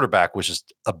his quarterback was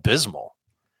just abysmal.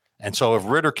 And so if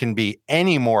Ritter can be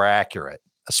any more accurate,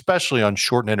 especially on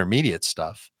short and intermediate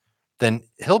stuff, then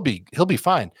he'll be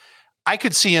fine. I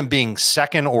could see him being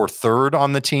 2nd or 3rd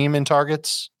on the team in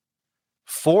targets.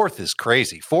 4th is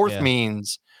crazy. 4th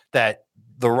means that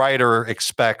the writer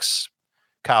expects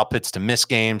Kyle Pitts to miss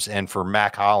games, and for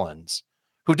Mac Hollins,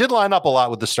 who did line up a lot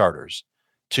with the starters,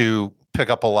 to pick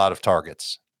up a lot of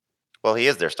targets. Well, he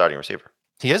is their starting receiver.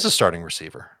 He is a starting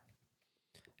receiver.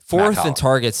 4th in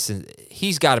targets,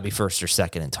 he's got to be 1st or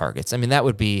 2nd in targets. I mean, that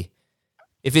would be,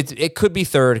 if it could be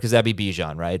 3rd because that'd be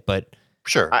Bijan, right? But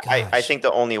sure. I think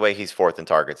the only way he's 4th in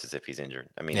targets is if he's injured.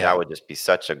 I mean, that would just be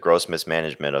such a gross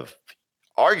mismanagement of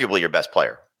arguably your best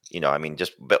player. I mean,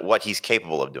 but what he's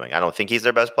capable of doing. I don't think he's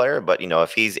their best player, but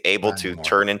if he's able to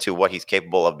turn into what he's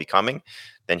capable of becoming,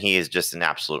 then he is just an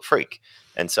absolute freak.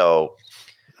 And so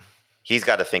he's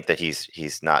got to think that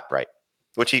he's not right,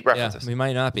 which he references. Yeah, he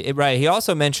might not be. Right. He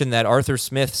also mentioned that Arthur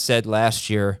Smith said last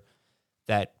year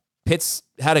that Pitts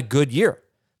had a good year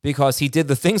because he did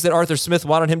the things that Arthur Smith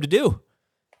wanted him to do.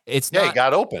 He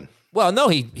got open. Well, no,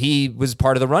 he was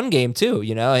part of the run game too.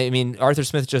 I mean, Arthur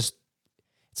Smith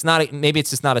maybe it's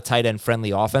just not a tight end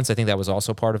friendly offense. I think that was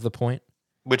also part of the point.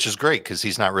 Which is great because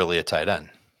he's not really a tight end.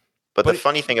 But the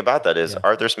funny thing about that is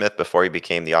Arthur Smith, before he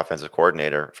became the offensive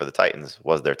coordinator for the Titans,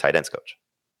 was their tight ends coach.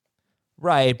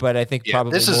 Right, but I think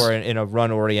probably more in a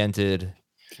run-oriented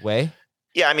way.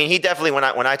 Yeah, I mean, he definitely, when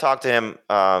I talked to him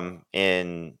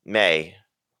in May,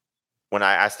 when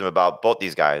I asked him about both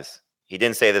these guys, he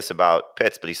didn't say this about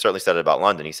Pitts, but he certainly said it about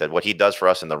London. He said, what he does for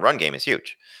us in the run game is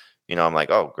huge. I'm like,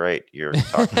 oh, great. You're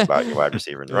talking about your wide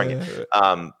receiver in the run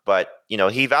game. But,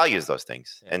 he values those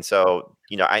things. And so,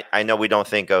 I know we don't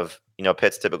think of,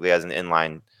 Pitts typically as an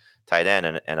inline tight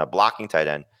end and a blocking tight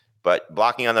end, but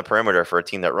blocking on the perimeter for a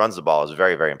team that runs the ball is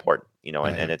very, very important,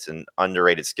 and it's an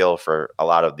underrated skill for a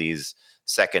lot of these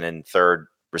 2nd and 3rd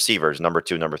receivers, number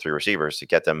 2, number 3 receivers, to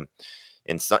get them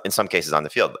in some cases on the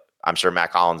field. I'm sure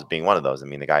Mac Hollins being one of those. I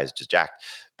mean, the guy is just jacked,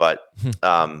 but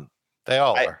they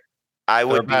all are.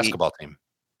 They're a basketball team.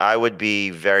 I would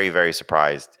be very, very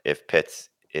surprised if Pitts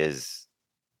is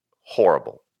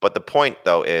horrible. But the point,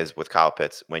 though, is with Kyle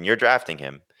Pitts, when you're drafting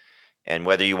him, and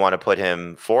whether you want to put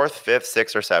him 4th, 5th,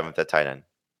 6th, or 7th at tight end,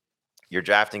 you're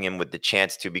drafting him with the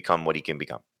chance to become what he can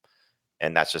become.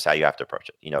 And that's just how you have to approach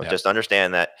it. Just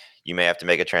understand that you may have to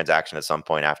make a transaction at some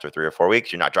point after 3 or 4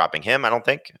 weeks. You're not dropping him, I don't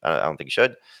think. I don't think you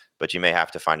should. But you may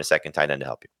have to find a second tight end to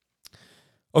help you.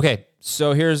 Okay,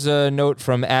 so here's a note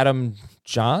from Adam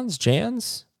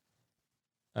Jans.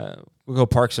 We'll go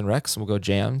Parks and Recs. We'll go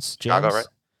Jans. Chicago, right?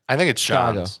 I think it's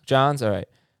Johns. Johns, all right.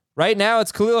 Right now,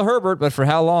 it's Khalil Herbert, but for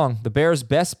how long? The Bears'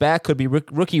 best back could be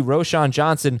rookie Roschon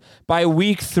Johnson by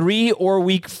week 3 or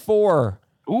week 4.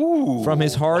 Ooh. From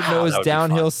his hard-nosed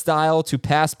downhill style to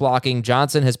pass blocking,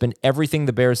 Johnson has been everything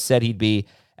the Bears said he'd be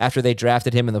after they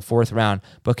drafted him in the 4th round.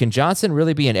 But can Johnson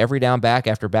really be an every down back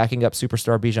after backing up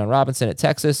superstar Bijan Robinson at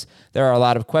Texas? There are a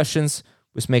lot of questions,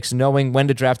 which makes knowing when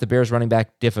to draft the Bears running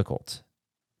back difficult.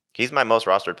 He's my most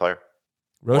rostered player.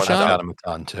 Roschon? I've got him a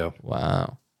ton, too.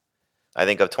 Wow. I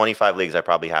think of 25 leagues, I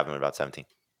probably have him in about 17.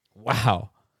 Wow.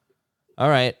 All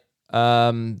right.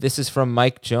 This is from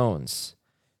Mike Jones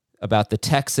about the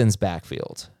Texans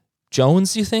backfield.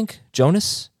 Jones, you think?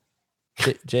 Jonas?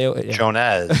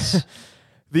 Jones.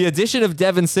 The addition of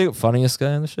funniest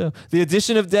guy on the show. The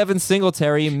addition of Devin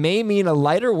Singletary may mean a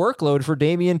lighter workload for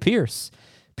Dameon Pierce.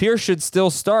 Pierce should still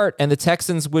start, and the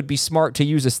Texans would be smart to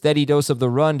use a steady dose of the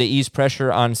run to ease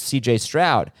pressure on C.J.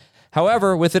 Stroud.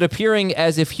 However, with it appearing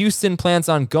as if Houston plans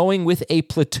on going with a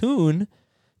platoon,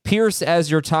 Pierce as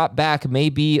your top back may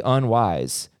be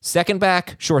unwise. Second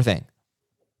back, sure thing.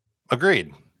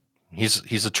 Agreed.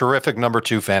 He's a terrific number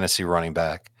 2 fantasy running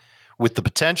back with the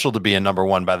potential to be a number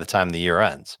 1 by the time the year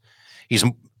ends.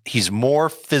 He's more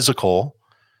physical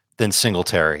than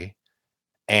Singletary,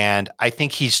 and I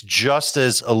think he's just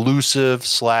as elusive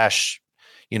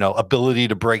 / ability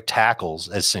to break tackles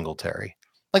as Singletary.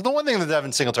 Like, the one thing that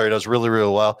Devin Singletary does really,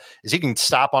 really well is he can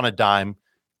stop on a dime,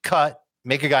 cut,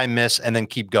 make a guy miss, and then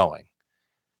keep going.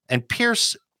 And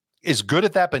Pierce is good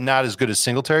at that, but not as good as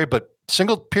Singletary. But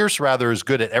Pierce rather is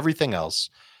good at everything else.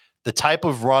 The type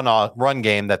of run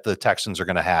game that the Texans are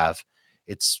going to have,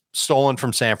 it's stolen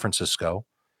from San Francisco.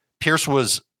 Pierce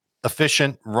was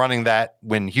efficient running that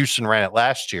when Houston ran it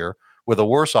last year with a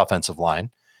worse offensive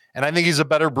line. And I think he's a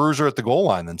better bruiser at the goal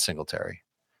line than Singletary.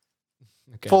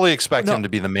 Okay. Fully expect him to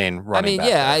be the main running back.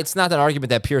 Yeah, it's not an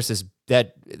argument that Pierce is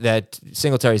that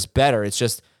Singletary is better. It's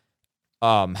just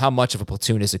how much of a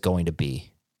platoon is it going to be?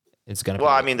 It's going to.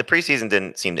 Well, the preseason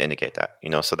didn't seem to indicate that,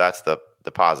 so that's the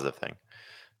positive thing.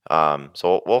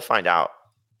 So we'll find out.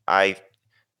 I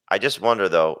just wonder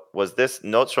though, was this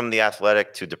notes from the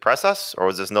Athletic to depress us, or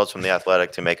was this notes from the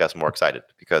Athletic to make us more excited?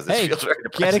 Because this feels very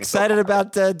depressing. Get excited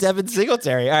about Devin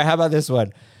Singletary. All right, how about this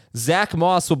one? Zach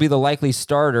Moss will be the likely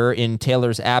starter in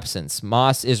Taylor's absence.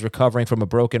 Moss is recovering from a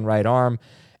broken right arm,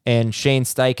 and Shane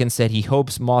Steichen said he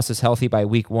hopes Moss is healthy by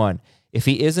week 1. If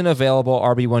he isn't available,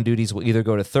 RB1 duties will either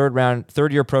go to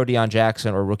third-year pro Deion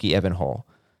Jackson or rookie Evan Hull.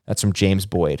 That's from James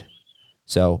Boyd.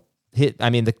 So, the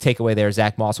takeaway there,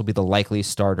 Zach Moss will be the likely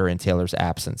starter in Taylor's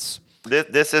absence.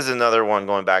 This is another one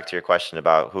going back to your question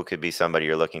about who could be somebody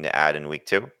you're looking to add in week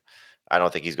 2. I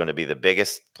don't think he's going to be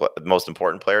the most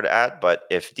important player to add, but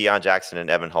if Deion Jackson and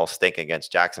Evan Hull stink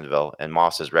against Jacksonville and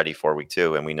Moss is ready for week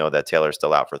 2, and we know that Taylor's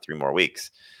still out for 3 more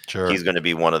weeks, sure, he's going to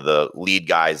be one of the lead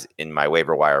guys in my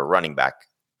waiver wire running back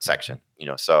section.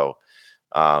 So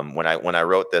when I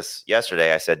wrote this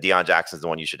yesterday, I said Deion Jackson's the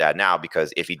one you should add now,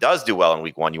 because if he does do well in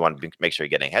week 1, you want to make sure you're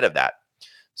getting ahead of that.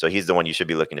 So he's the one you should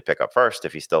be looking to pick up first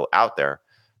if he's still out there.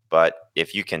 But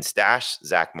if you can stash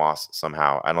Zach Moss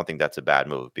somehow, I don't think that's a bad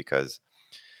move, because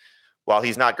while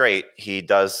he's not great, he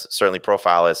does certainly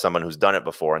profile as someone who's done it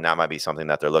before, and that might be something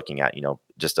that they're looking at,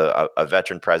 just a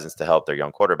veteran presence to help their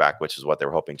young quarterback, which is what they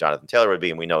were hoping Jonathan Taylor would be,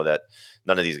 and we know that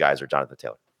none of these guys are Jonathan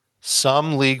Taylor.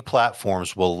 Some league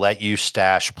platforms will let you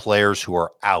stash players who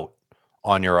are out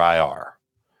on your IR,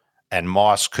 and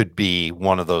Moss could be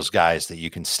one of those guys that you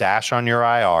can stash on your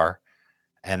IR,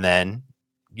 and then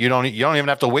you don't even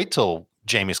have to wait till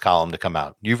Jamie's column to come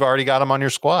out. You've already got him on your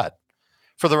squad.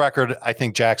 For the record, I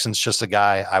think Jackson's just a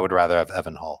guy. I would rather have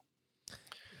Evan Hull.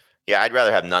 Yeah, I'd rather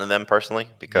have none of them personally,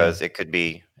 because it could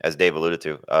be, as Dave alluded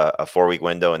to, a 4-week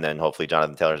window, and then hopefully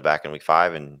Jonathan Taylor's back in week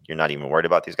 5, and you're not even worried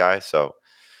about these guys. So,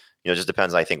 it just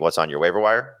depends, I think, what's on your waiver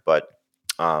wire. But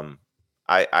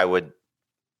I would,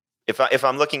 if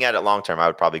I'm looking at it long term, I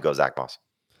would probably go Zach Moss.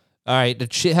 All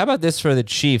right, how about this for the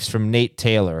Chiefs from Nate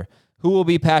Taylor? Who will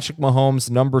be Patrick Mahomes'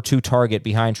 number 2 target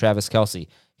behind Travis Kelce?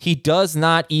 He does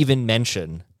not even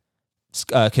mention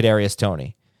Kadarius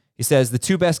Toney. He says the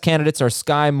 2 best candidates are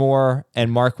Sky Moore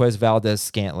and Marquez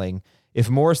Valdez-Scantling.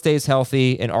 If Moore stays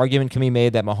healthy, an argument can be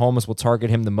made that Mahomes will target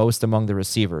him the most among the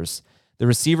receivers. The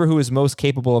receiver who is most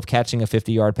capable of catching a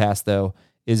 50-yard pass, though,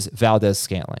 is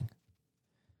Valdez-Scantling.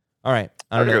 All right.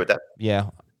 I agree with that.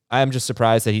 Yeah. I'm just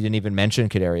surprised that he didn't even mention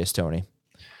Kadarius Toney.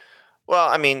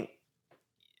 Well,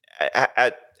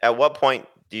 at what point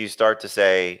do you start to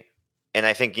say, and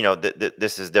I think,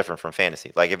 this is different from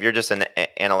fantasy. Like, if you're just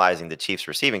analyzing the Chiefs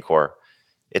receiving core,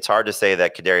 it's hard to say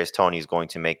that Kadarius Toney is going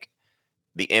to make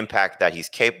the impact that he's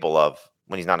capable of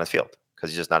when he's not on the field,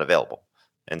 because he's just not available.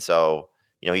 And so,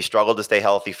 he struggled to stay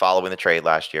healthy following the trade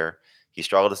last year. He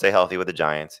struggled to stay healthy with the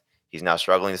Giants. He's now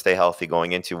struggling to stay healthy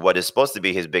going into what is supposed to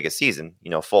be his biggest season,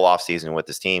 full off season with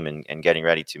this team and getting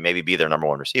ready to maybe be their number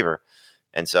 1 receiver.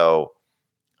 And so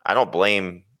I don't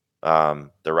blame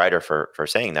the writer for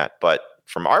saying that, but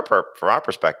from our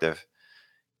perspective,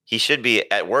 he should be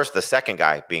at worst the second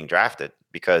guy being drafted,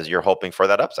 because you're hoping for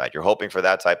that upside. You're hoping for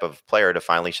that type of player to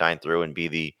finally shine through and be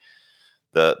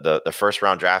the first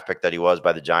round draft pick that he was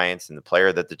by the Giants, and the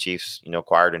player that the Chiefs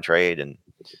acquired in trade. And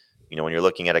when you're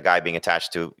looking at a guy being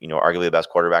attached to arguably the best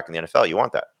quarterback in the NFL, you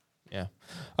want that. Yeah.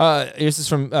 This is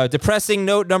from depressing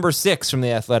note number 6 from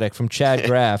The Athletic from Chad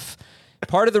Graff.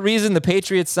 Part of the reason the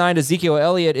Patriots signed Ezekiel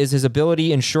Elliott is his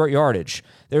ability in short yardage.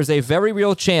 There's a very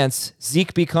real chance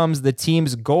Zeke becomes the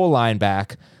team's goal line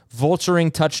back,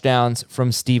 vulturing touchdowns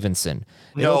from Stevenson.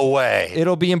 No way.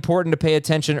 It'll be important to pay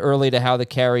attention early to how the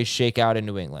carries shake out in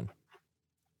New England.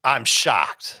 I'm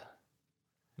shocked.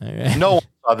 All right. No one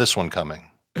saw this one coming.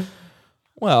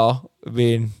 Well, I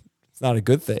mean, it's not a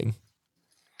good thing.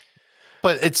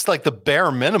 But it's like the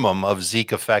bare minimum of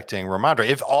Zeke affecting Ramondre.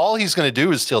 If all he's going to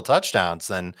do is steal touchdowns,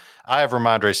 then I have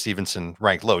Ramondre Stevenson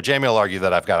ranked low. Jamie will argue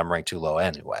that I've got him ranked too low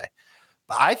anyway.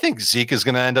 But I think Zeke is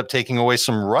going to end up taking away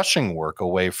some rushing work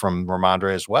away from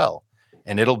Ramondre as well.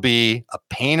 And it'll be a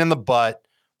pain in the butt,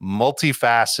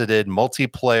 multifaceted,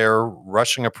 multiplayer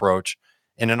rushing approach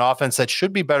in an offense that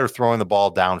should be better throwing the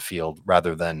ball downfield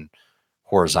rather than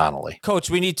horizontally. Coach,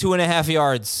 we need 2.5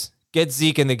 yards. Get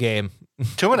Zeke in the game.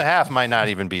 2.5 might not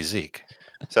even be Zeke.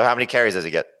 So how many carries does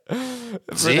he get?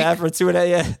 Zeke? For 2.5,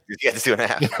 yeah. He gets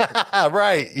 2.5.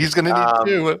 Right. He's going to need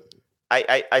 2.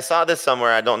 I saw this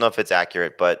somewhere. I don't know if it's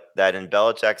accurate, but that in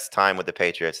Belichick's time with the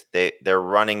Patriots, their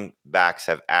running backs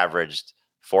have averaged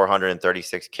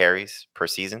 436 carries per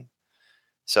season.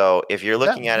 So if you're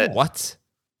looking at it, what?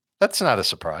 That's not a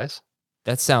surprise.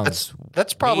 That sounds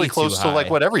that's probably close to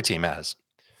like what every team has.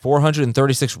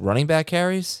 436 running back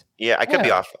carries? Yeah, I could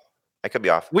be off.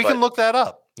 We can look that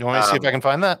up. You want me to see if I can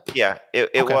find that? Yeah,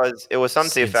 it was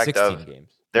something to the effect of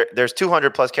there's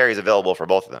 200 plus carries available for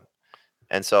both of them.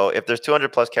 And so if there's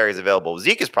 200 plus carries available,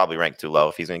 Zeke is probably ranked too low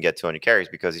if he's going to get 200 carries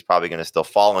because he's probably going to still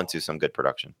fall into some good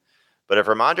production. But if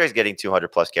Ramondre is getting 200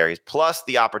 plus carries plus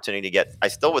the opportunity to get, I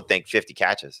still would think 50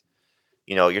 catches.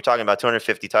 You know, you're talking about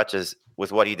 250 touches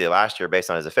with what he did last year based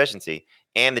on his efficiency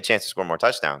and the chance to score more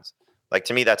touchdowns. Like,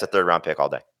 to me, that's a 3rd round pick all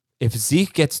day. If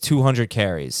Zeke gets 200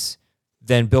 carries,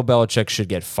 then Bill Belichick should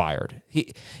get fired.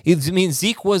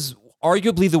 Zeke was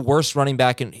arguably the worst running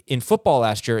back in football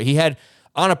last year. He had,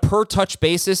 on a per touch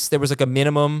basis, there was like a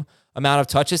minimum amount of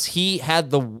touches. He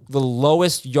had the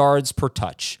lowest yards per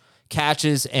touch,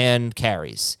 catches and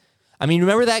carries. I mean,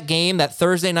 remember that game, that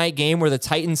Thursday night game where the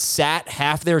Titans sat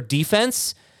half their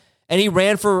defense and he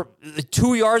ran for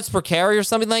 2 yards per carry or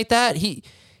something like that? He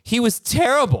was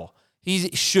terrible.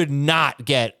 He should not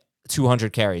get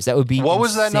 200 carries. That would be What insane.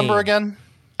 was that number again?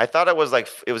 I thought it was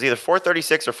either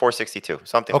 436 or 462,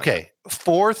 something. Okay, like that.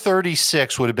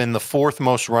 436 would have been the 4th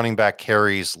most running back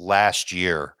carries last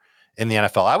year in the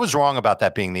NFL. I was wrong about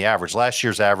that being the average. Last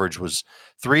year's average was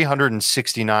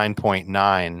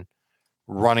 369.9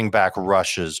 running back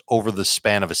rushes over the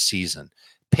span of a season.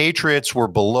 Patriots were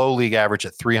below league average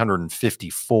at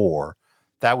 354.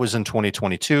 That was in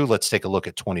 2022. Let's take a look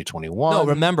at 2021. No,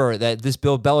 remember that this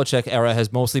Bill Belichick era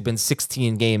has mostly been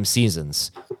 16-game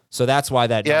seasons. So that's why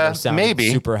that number sounded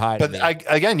super high. But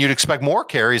again, you'd expect more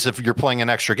carries if you're playing an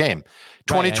extra game.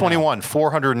 2021,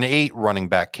 408 running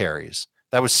back carries.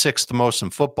 That was 6th most in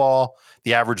football.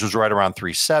 The average was right around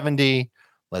 370.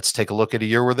 Let's take a look at a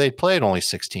year where they played only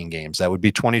 16 games. That would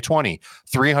be 2020.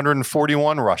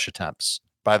 341 rush attempts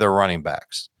by their running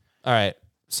backs. All right.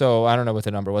 So I don't know what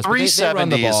the number was.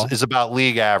 370 is about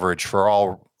league average for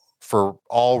all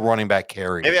running back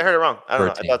carries. Maybe I heard it wrong. I don't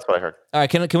know. That's what I heard. All right.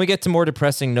 Can we get to more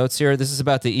depressing notes here? This is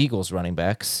about the Eagles running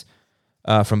backs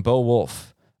from Bo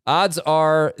Wolf. Odds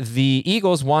are the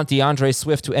Eagles want DeAndre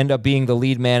Swift to end up being the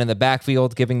lead man in the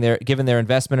backfield, given their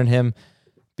investment in him.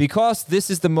 Because this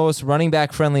is the most running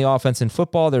back friendly offense in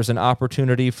football, there's an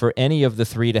opportunity for any of the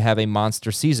three to have a monster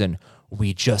season.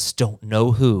 We just don't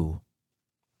know who.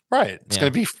 Right. It's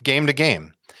going to be game to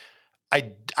game.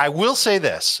 I will say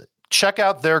this. Check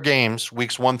out their games,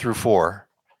 weeks 1 through 4.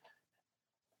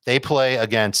 They play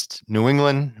against New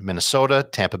England, Minnesota,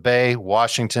 Tampa Bay,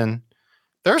 Washington.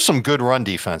 There are some good run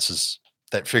defenses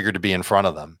that figure to be in front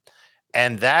of them.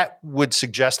 And that would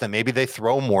suggest that maybe they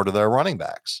throw more to their running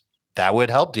backs. That would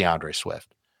help DeAndre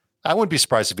Swift. I wouldn't be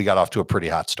surprised if he got off to a pretty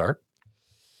hot start.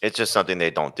 It's just something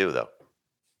they don't do, though.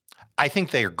 I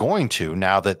think they are going to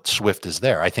now that Swift is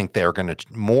there. I think they are going to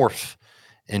morph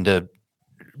into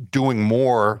doing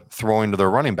more throwing to their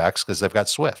running backs because they've got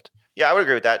Swift. Yeah, I would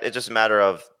agree with that. It's just a matter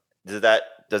of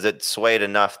does it sway it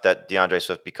enough that DeAndre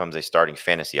Swift becomes a starting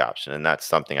fantasy option? And that's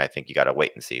something I think you got to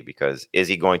wait and see, because is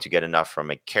he going to get enough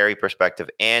from a carry perspective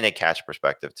and a catch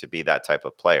perspective to be that type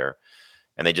of player?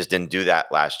 And they just didn't do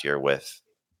that last year with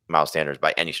Miles Sanders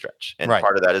by any stretch. And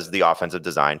part of that is the offensive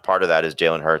design. Part of that is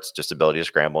Jalen Hurts' just ability to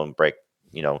scramble and break.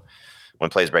 When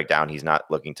plays break down, he's not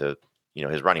looking to,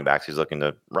 his running backs. He's looking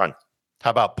to run. How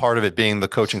about part of it being the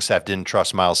coaching staff didn't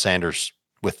trust Miles Sanders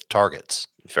with targets?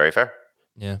 Very fair.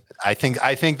 Yeah. I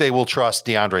think they will trust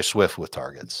DeAndre Swift with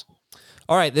targets.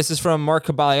 All right, this is from Mark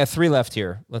Cabali. I have 3 left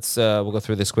here. We'll go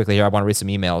through this quickly here. I want to read some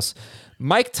emails.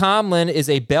 Mike Tomlin is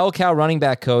a bell cow running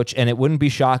back coach, and it wouldn't be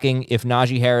shocking if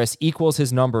Najee Harris equals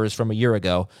his numbers from a year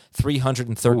ago,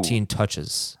 313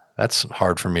 touches. That's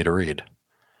hard for me to read.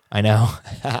 I know.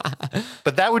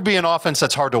 But that would be an offense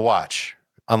that's hard to watch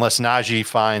unless Najee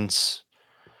finds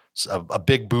a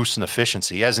big boost in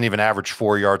efficiency. He hasn't even averaged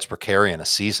 4 yards per carry in a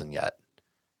season yet.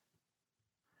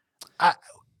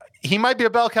 He might be a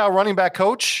bell cow running back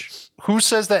coach. Who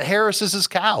says that Harris is his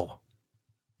cow?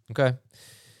 Okay.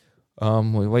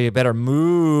 Well, you better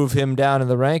move him down in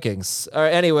the rankings. All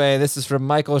right. Anyway, this is from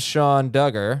Michael Sean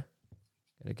Duggar.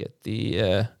 Gonna get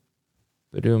the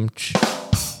This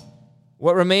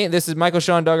is Michael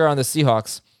Sean Duggar on the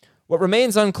Seahawks. What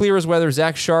remains unclear is whether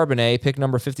Zach Charbonnet, pick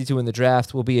number 52 in the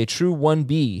draft, will be a true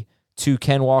 1B to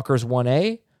Ken Walker's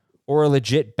 1A or a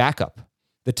legit backup.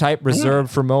 The type reserved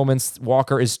for moments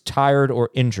Walker is tired or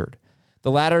injured.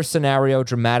 The latter scenario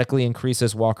dramatically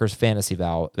increases Walker's fantasy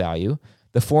value.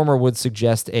 The former would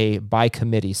suggest a by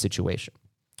committee situation.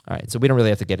 All right, so we don't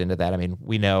really have to get into that. I mean,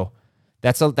 we know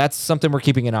that's something we're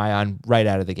keeping an eye on right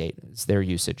out of the gate. It's their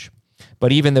usage.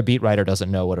 But even the beat writer doesn't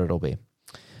know what it'll be.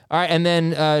 All right, and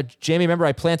then, Jamie, remember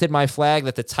I planted my flag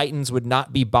that the Titans would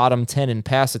not be bottom 10 in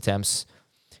pass attempts.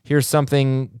 Here's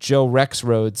something Joe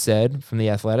Rexroad said from The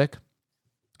Athletic.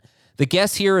 The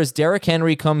guess here is Derrick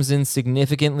Henry comes in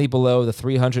significantly below the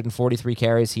 343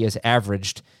 carries he has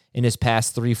averaged in his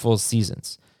past 3 full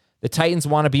seasons. The Titans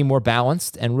want to be more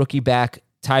balanced, and rookie back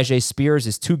Tyjae Spears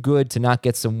is too good to not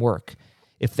get some work.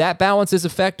 If that balance is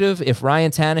effective, if Ryan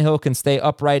Tannehill can stay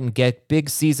upright and get big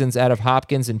seasons out of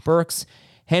Hopkins and Burks,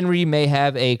 Henry may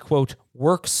have a, quote,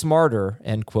 work smarter,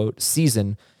 end quote,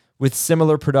 season with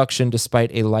similar production despite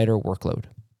a lighter workload.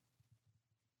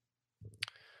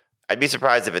 I'd be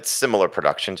surprised if it's similar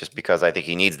production just because I think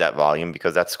he needs that volume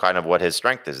because that's kind of what his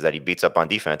strength is, that he beats up on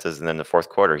defenses. And then the fourth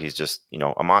quarter, he's just,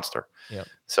 a monster. Yep.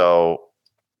 So,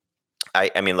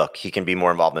 I mean, look, he can be more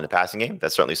involved in the passing game.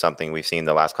 That's certainly something we've seen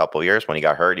the last couple of years. When he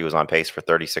got hurt, he was on pace for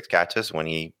 36 catches. When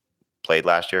he played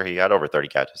last year, he had over 30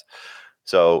 catches.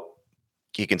 So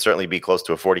he can certainly be close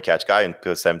to a 40-catch guy in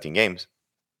 17 games.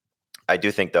 I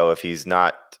do think, though, if he's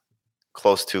not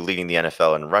close to leading the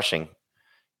NFL in rushing,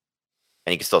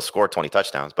 and he can still score 20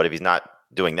 touchdowns. But if he's not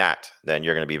doing that, then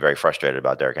you're going to be very frustrated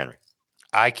about Derrick Henry.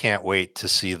 I can't wait to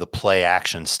see the play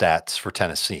action stats for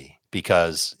Tennessee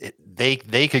because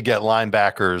they could get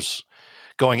linebackers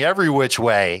going every which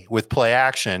way with play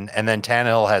action. And then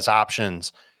Tannehill has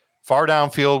options far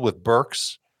downfield with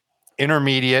Burks,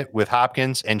 intermediate with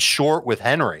Hopkins, and short with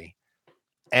Henry.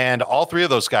 And all 3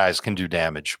 of those guys can do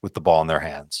damage with the ball in their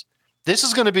hands. This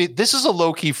is a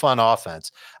low-key fun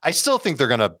offense. I still think they're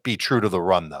going to be true to the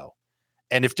run, though.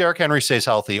 And if Derrick Henry stays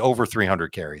healthy, over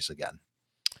 300 carries again.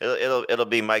 It'll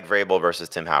be Mike Vrabel versus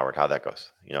Tim Howard, how that goes.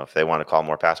 If they want to call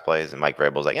more pass plays, and Mike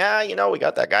Vrabel's like, we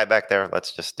got that guy back there.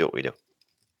 Let's just do what we do.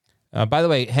 By the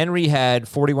way, Henry had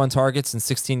 41 targets in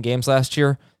 16 games last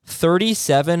year.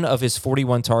 37 of his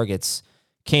 41 targets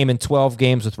came in 12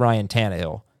 games with Ryan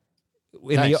Tannehill.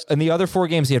 In the other 4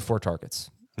 games, he had 4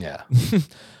 targets. Yeah.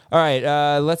 All right,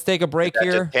 let's take a break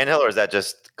here. Tannehill, or is that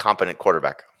just competent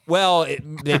quarterback? Well,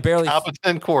 they barely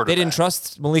competent quarterback. They didn't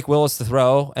trust Malik Willis to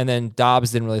throw, and then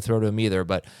Dobbs didn't really throw to him either.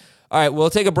 But all right, we'll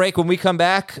take a break. When we come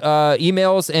back,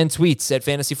 emails and tweets at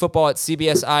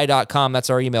fantasyfootball@cbsi.com. That's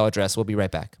our email address. We'll be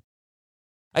right back.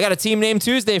 I got a Team Name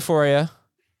Tuesday for you.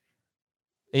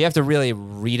 You have to really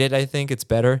read it. I think it's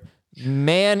better.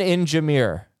 Man in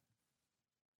Jameer.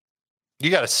 You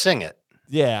got to sing it.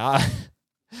 Yeah.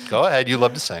 Go ahead. You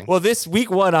love to sing. Well, this week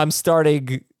 1, I'm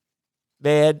starting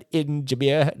Man in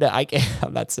Jameer. No,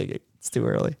 I'm not singing. It's too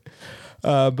early.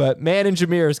 But Man in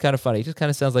Jameer is kind of funny. It just kind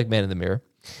of sounds like Man in the Mirror.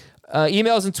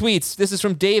 Emails and tweets. This is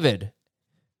from David.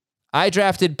 I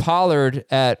drafted Pollard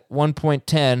at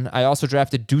 1.10. I also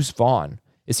drafted Deuce Vaughn.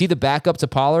 Is he the backup to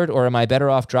Pollard, or am I better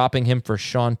off dropping him for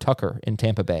Sean Tucker in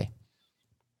Tampa Bay?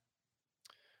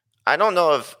 I don't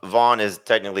know if Vaughn is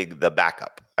technically the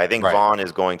backup. I think Vaughn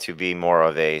is going to be more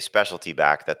of a specialty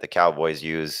back that the Cowboys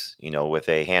use, with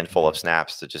a handful of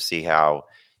snaps to just see how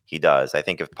he does. I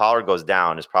think if Pollard goes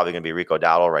down, it's probably going to be Rico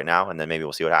Dowdle right now, and then maybe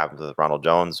we'll see what happens with Ronald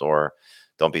Jones, or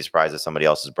don't be surprised if somebody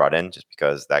else is brought in, just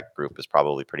because that group is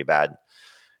probably pretty bad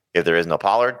if there is no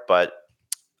Pollard. But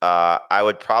I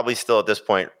would probably still at this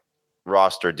point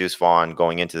roster Deuce Vaughn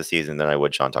going into the season than I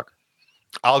would Sean Tucker.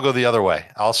 I'll go the other way.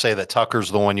 I'll say that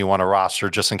Tucker's the one you want to roster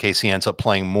just in case he ends up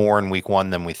playing more in week 1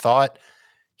 than we thought.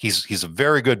 He's a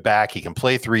very good back. He can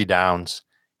play 3 downs.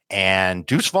 And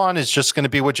Deuce Vaughn is just going to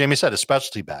be what Jamie said, a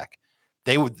specialty back.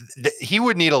 He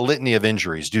would need a litany of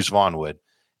injuries, Deuce Vaughn would,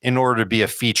 in order to be a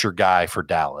feature guy for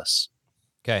Dallas.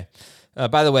 Okay.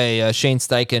 By the way, Shane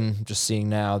Steichen, just seeing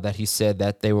now that he said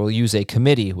that they will use a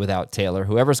committee without Taylor.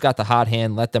 Whoever's got the hot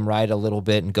hand, let them ride a little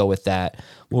bit and go with that.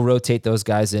 We'll rotate those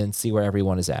guys in, see where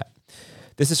everyone is at.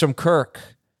 This is from Kirk.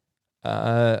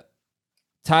 Tajay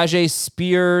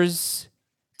Spears,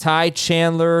 Ty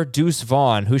Chandler, Deuce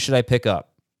Vaughn. Who should I pick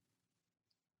up?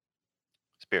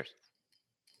 Spears.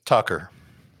 Tucker.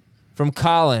 From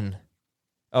Colin.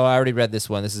 Oh, I already read this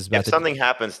one. This is about if something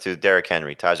happens to Derrick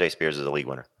Henry, Tajay Spears is a league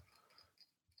winner.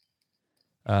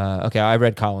 Okay, I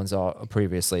read Collins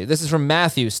previously. This is from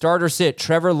Matthew. Start or sit,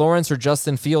 Trevor Lawrence or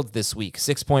Justin Fields this week?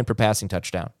 6 point per passing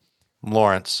touchdown.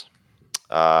 Lawrence.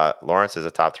 Lawrence is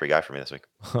a top 3 guy for me this week.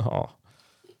 Oh,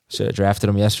 should have drafted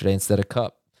him yesterday instead of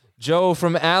Kupp. Joe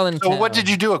from Allentown. So what did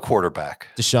you do at quarterback?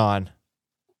 Deshaun.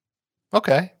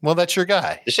 Okay, well, that's your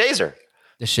guy. DeShazer,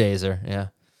 yeah.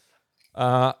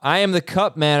 I am the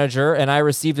Kupp manager, and I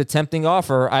received a tempting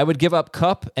offer. I would give up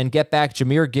Kupp and get back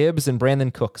Jahmyr Gibbs and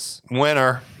Brandon Cooks.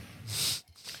 Winner.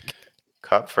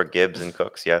 Kupp for Gibbs and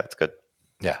Cooks. Yeah, that's good.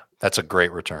 Yeah, that's a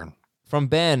great return. From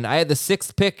Ben, I had the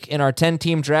 6th pick in our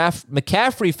 10-team draft.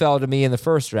 McCaffrey fell to me in the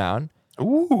first round.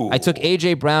 Ooh. I took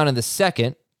A.J. Brown in the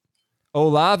 2nd,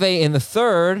 Olave in the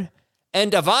 3rd,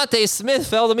 and Devontae Smith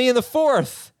fell to me in the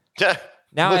 4th.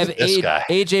 Now I have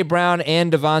A.J. Brown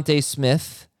and Devontae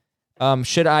Smith.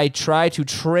 Should I try to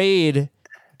trade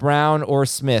Brown or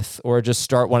Smith or just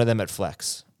start one of them at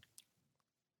flex?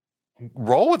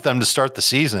 Roll with them to start the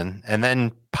season and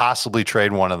then possibly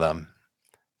trade one of them.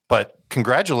 But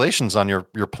congratulations on your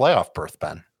playoff berth,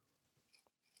 Ben.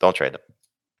 Don't trade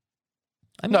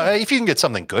them. No, if you can get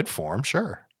something good for them,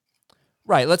 sure.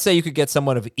 Right. Let's say you could get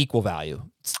someone of equal value.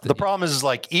 The problem is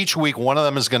like each week, one of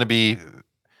them is going to be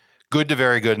good to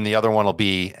very good and the other one will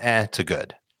be to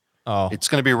good. Oh, it's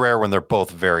going to be rare when they're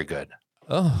both very good.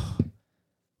 Oh,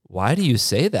 why do you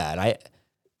say that?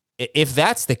 If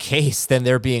that's the case, then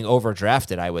they're being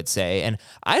overdrafted, I would say. And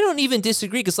I don't even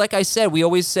disagree because, like I said, we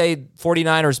always say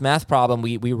 49ers math problem.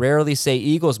 We rarely say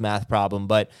Eagles math problem,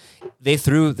 but they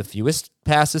threw the fewest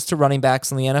passes to running backs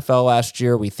in the NFL last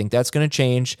year. We think that's going to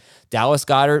change. Dallas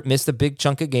Goedert missed a big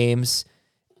chunk of games.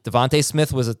 Devontae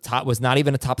Smith was not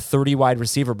even a top 30 wide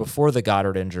receiver before the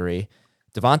Goddard injury.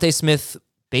 Devontae Smith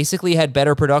basically had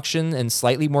better production and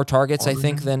slightly more targets, I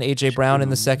think, than A.J. Brown in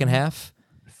the second half.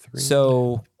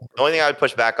 So the only thing I would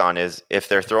push back on is if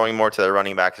they're throwing more to their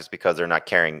running backs, it's because they're not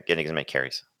getting as many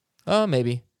carries. Oh,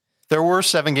 maybe. There were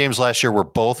 7 games last year where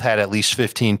both had at least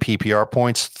 15 PPR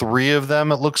points. 3 of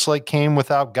them, it looks like, came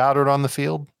without Goddard on the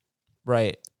field.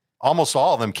 Right. Almost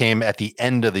all of them came at the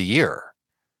end of the year.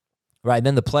 Right. And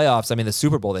then the playoffs, I mean, the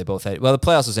Super Bowl, they both had. Well, the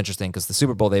playoffs was interesting because the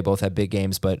Super Bowl, they both had big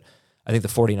games, but I think the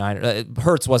 49ers,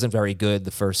 Hurts wasn't very good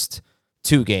the first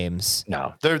 2 games.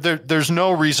 No, there's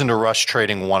no reason to rush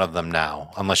trading one of them now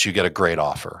unless you get a great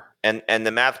offer. And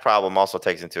the math problem also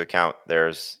takes into account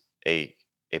there's a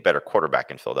better quarterback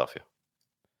in Philadelphia.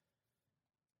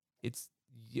 It's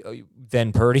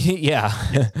then Purdy. Yeah,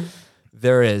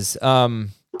 there is.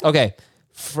 Okay.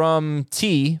 From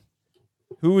T,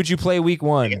 who would you play week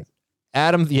 1?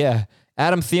 Adam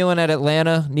Thielen at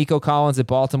Atlanta, Nico Collins at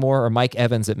Baltimore, or Mike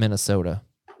Evans at Minnesota?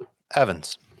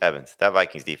 Evans. That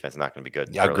Vikings defense is not going to be good.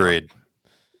 Yeah, agreed.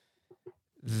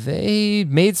 They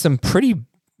made some pretty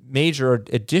major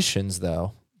additions,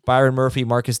 though. Byron Murphy,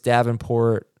 Marcus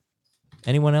Davenport.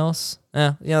 Anyone else?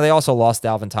 They also lost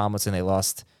Dalvin Tomlinson. They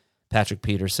lost Patrick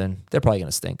Peterson. They're probably going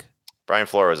to stink. Brian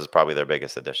Flores is probably their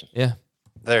biggest addition. Yeah.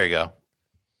 There you go.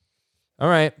 All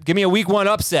right. Give me a week 1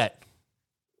 upset.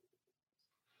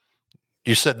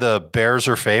 You said the Bears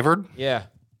are favored? Yeah.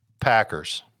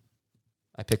 Packers.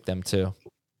 I picked them too.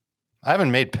 I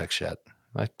haven't made picks yet.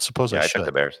 I suppose I should. I took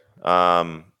the Bears.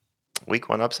 Week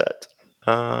 1 upset.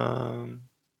 I'm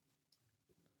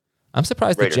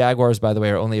surprised Raiders. the Jaguars, by the way,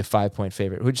 are only a 5-point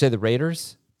favorite. Who'd you say, the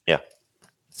Raiders? Yeah.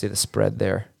 Let's see the spread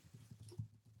there.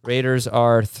 Raiders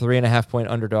are 3.5-point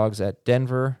underdogs at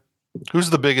Denver. Who's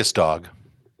the biggest dog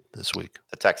this week?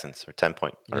 The Texans are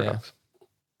 10-point underdogs.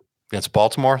 Against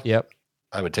Baltimore? Yep.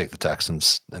 I would take the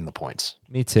Texans and the points.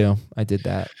 Me too. I did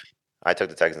that. I took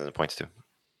the Texans and points too.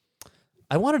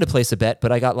 I wanted to place a bet,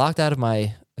 but I got locked out of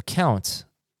my account.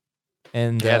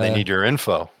 And they need your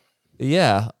info.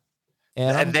 Yeah.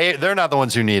 And they're not the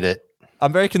ones who need it.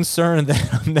 I'm very concerned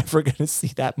that I'm never going to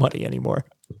see that money anymore.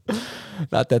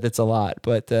 Not that it's a lot,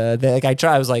 but I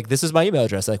tried. I was like, this is my email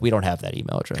address. Like, we don't have that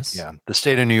email address. Yeah. The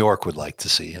state of New York would like to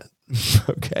see it.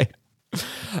 Okay. All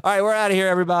right. We're out of here,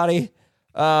 everybody.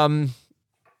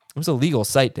 It was a legal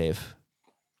site, Dave.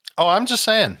 Oh, I'm just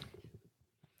saying.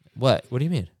 What? What do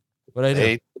you mean? What did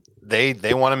I do?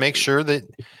 they want to make sure that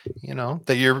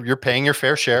that you're paying your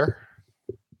fair share.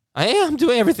 I am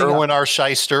doing everything. Erwin R.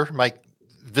 Shyster might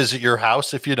visit your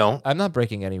house if you don't. I'm not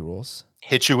breaking any rules.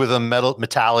 Hit you with a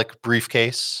metallic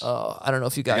briefcase. Oh, I don't know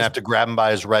if you guys have to grab him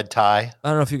by his red tie. I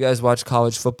don't know if you guys watch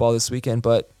college football this weekend,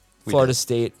 but Florida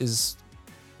State is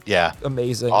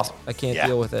amazing. Awesome. I can't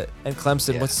deal with it. And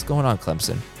Clemson, what's going on,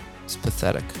 Clemson? It's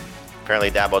pathetic.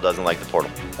 Apparently Dabo doesn't like the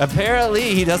portal.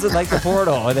 Apparently he doesn't like the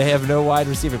portal, and they have no wide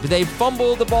receiver. But they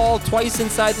fumbled the ball twice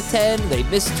inside the 10. They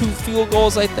missed 2 field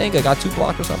goals, I think. I got 2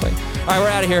 blocked or something. All right, we're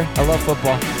out of here. I love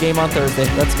football. Game on Thursday.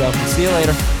 Let's go. See you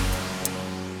later.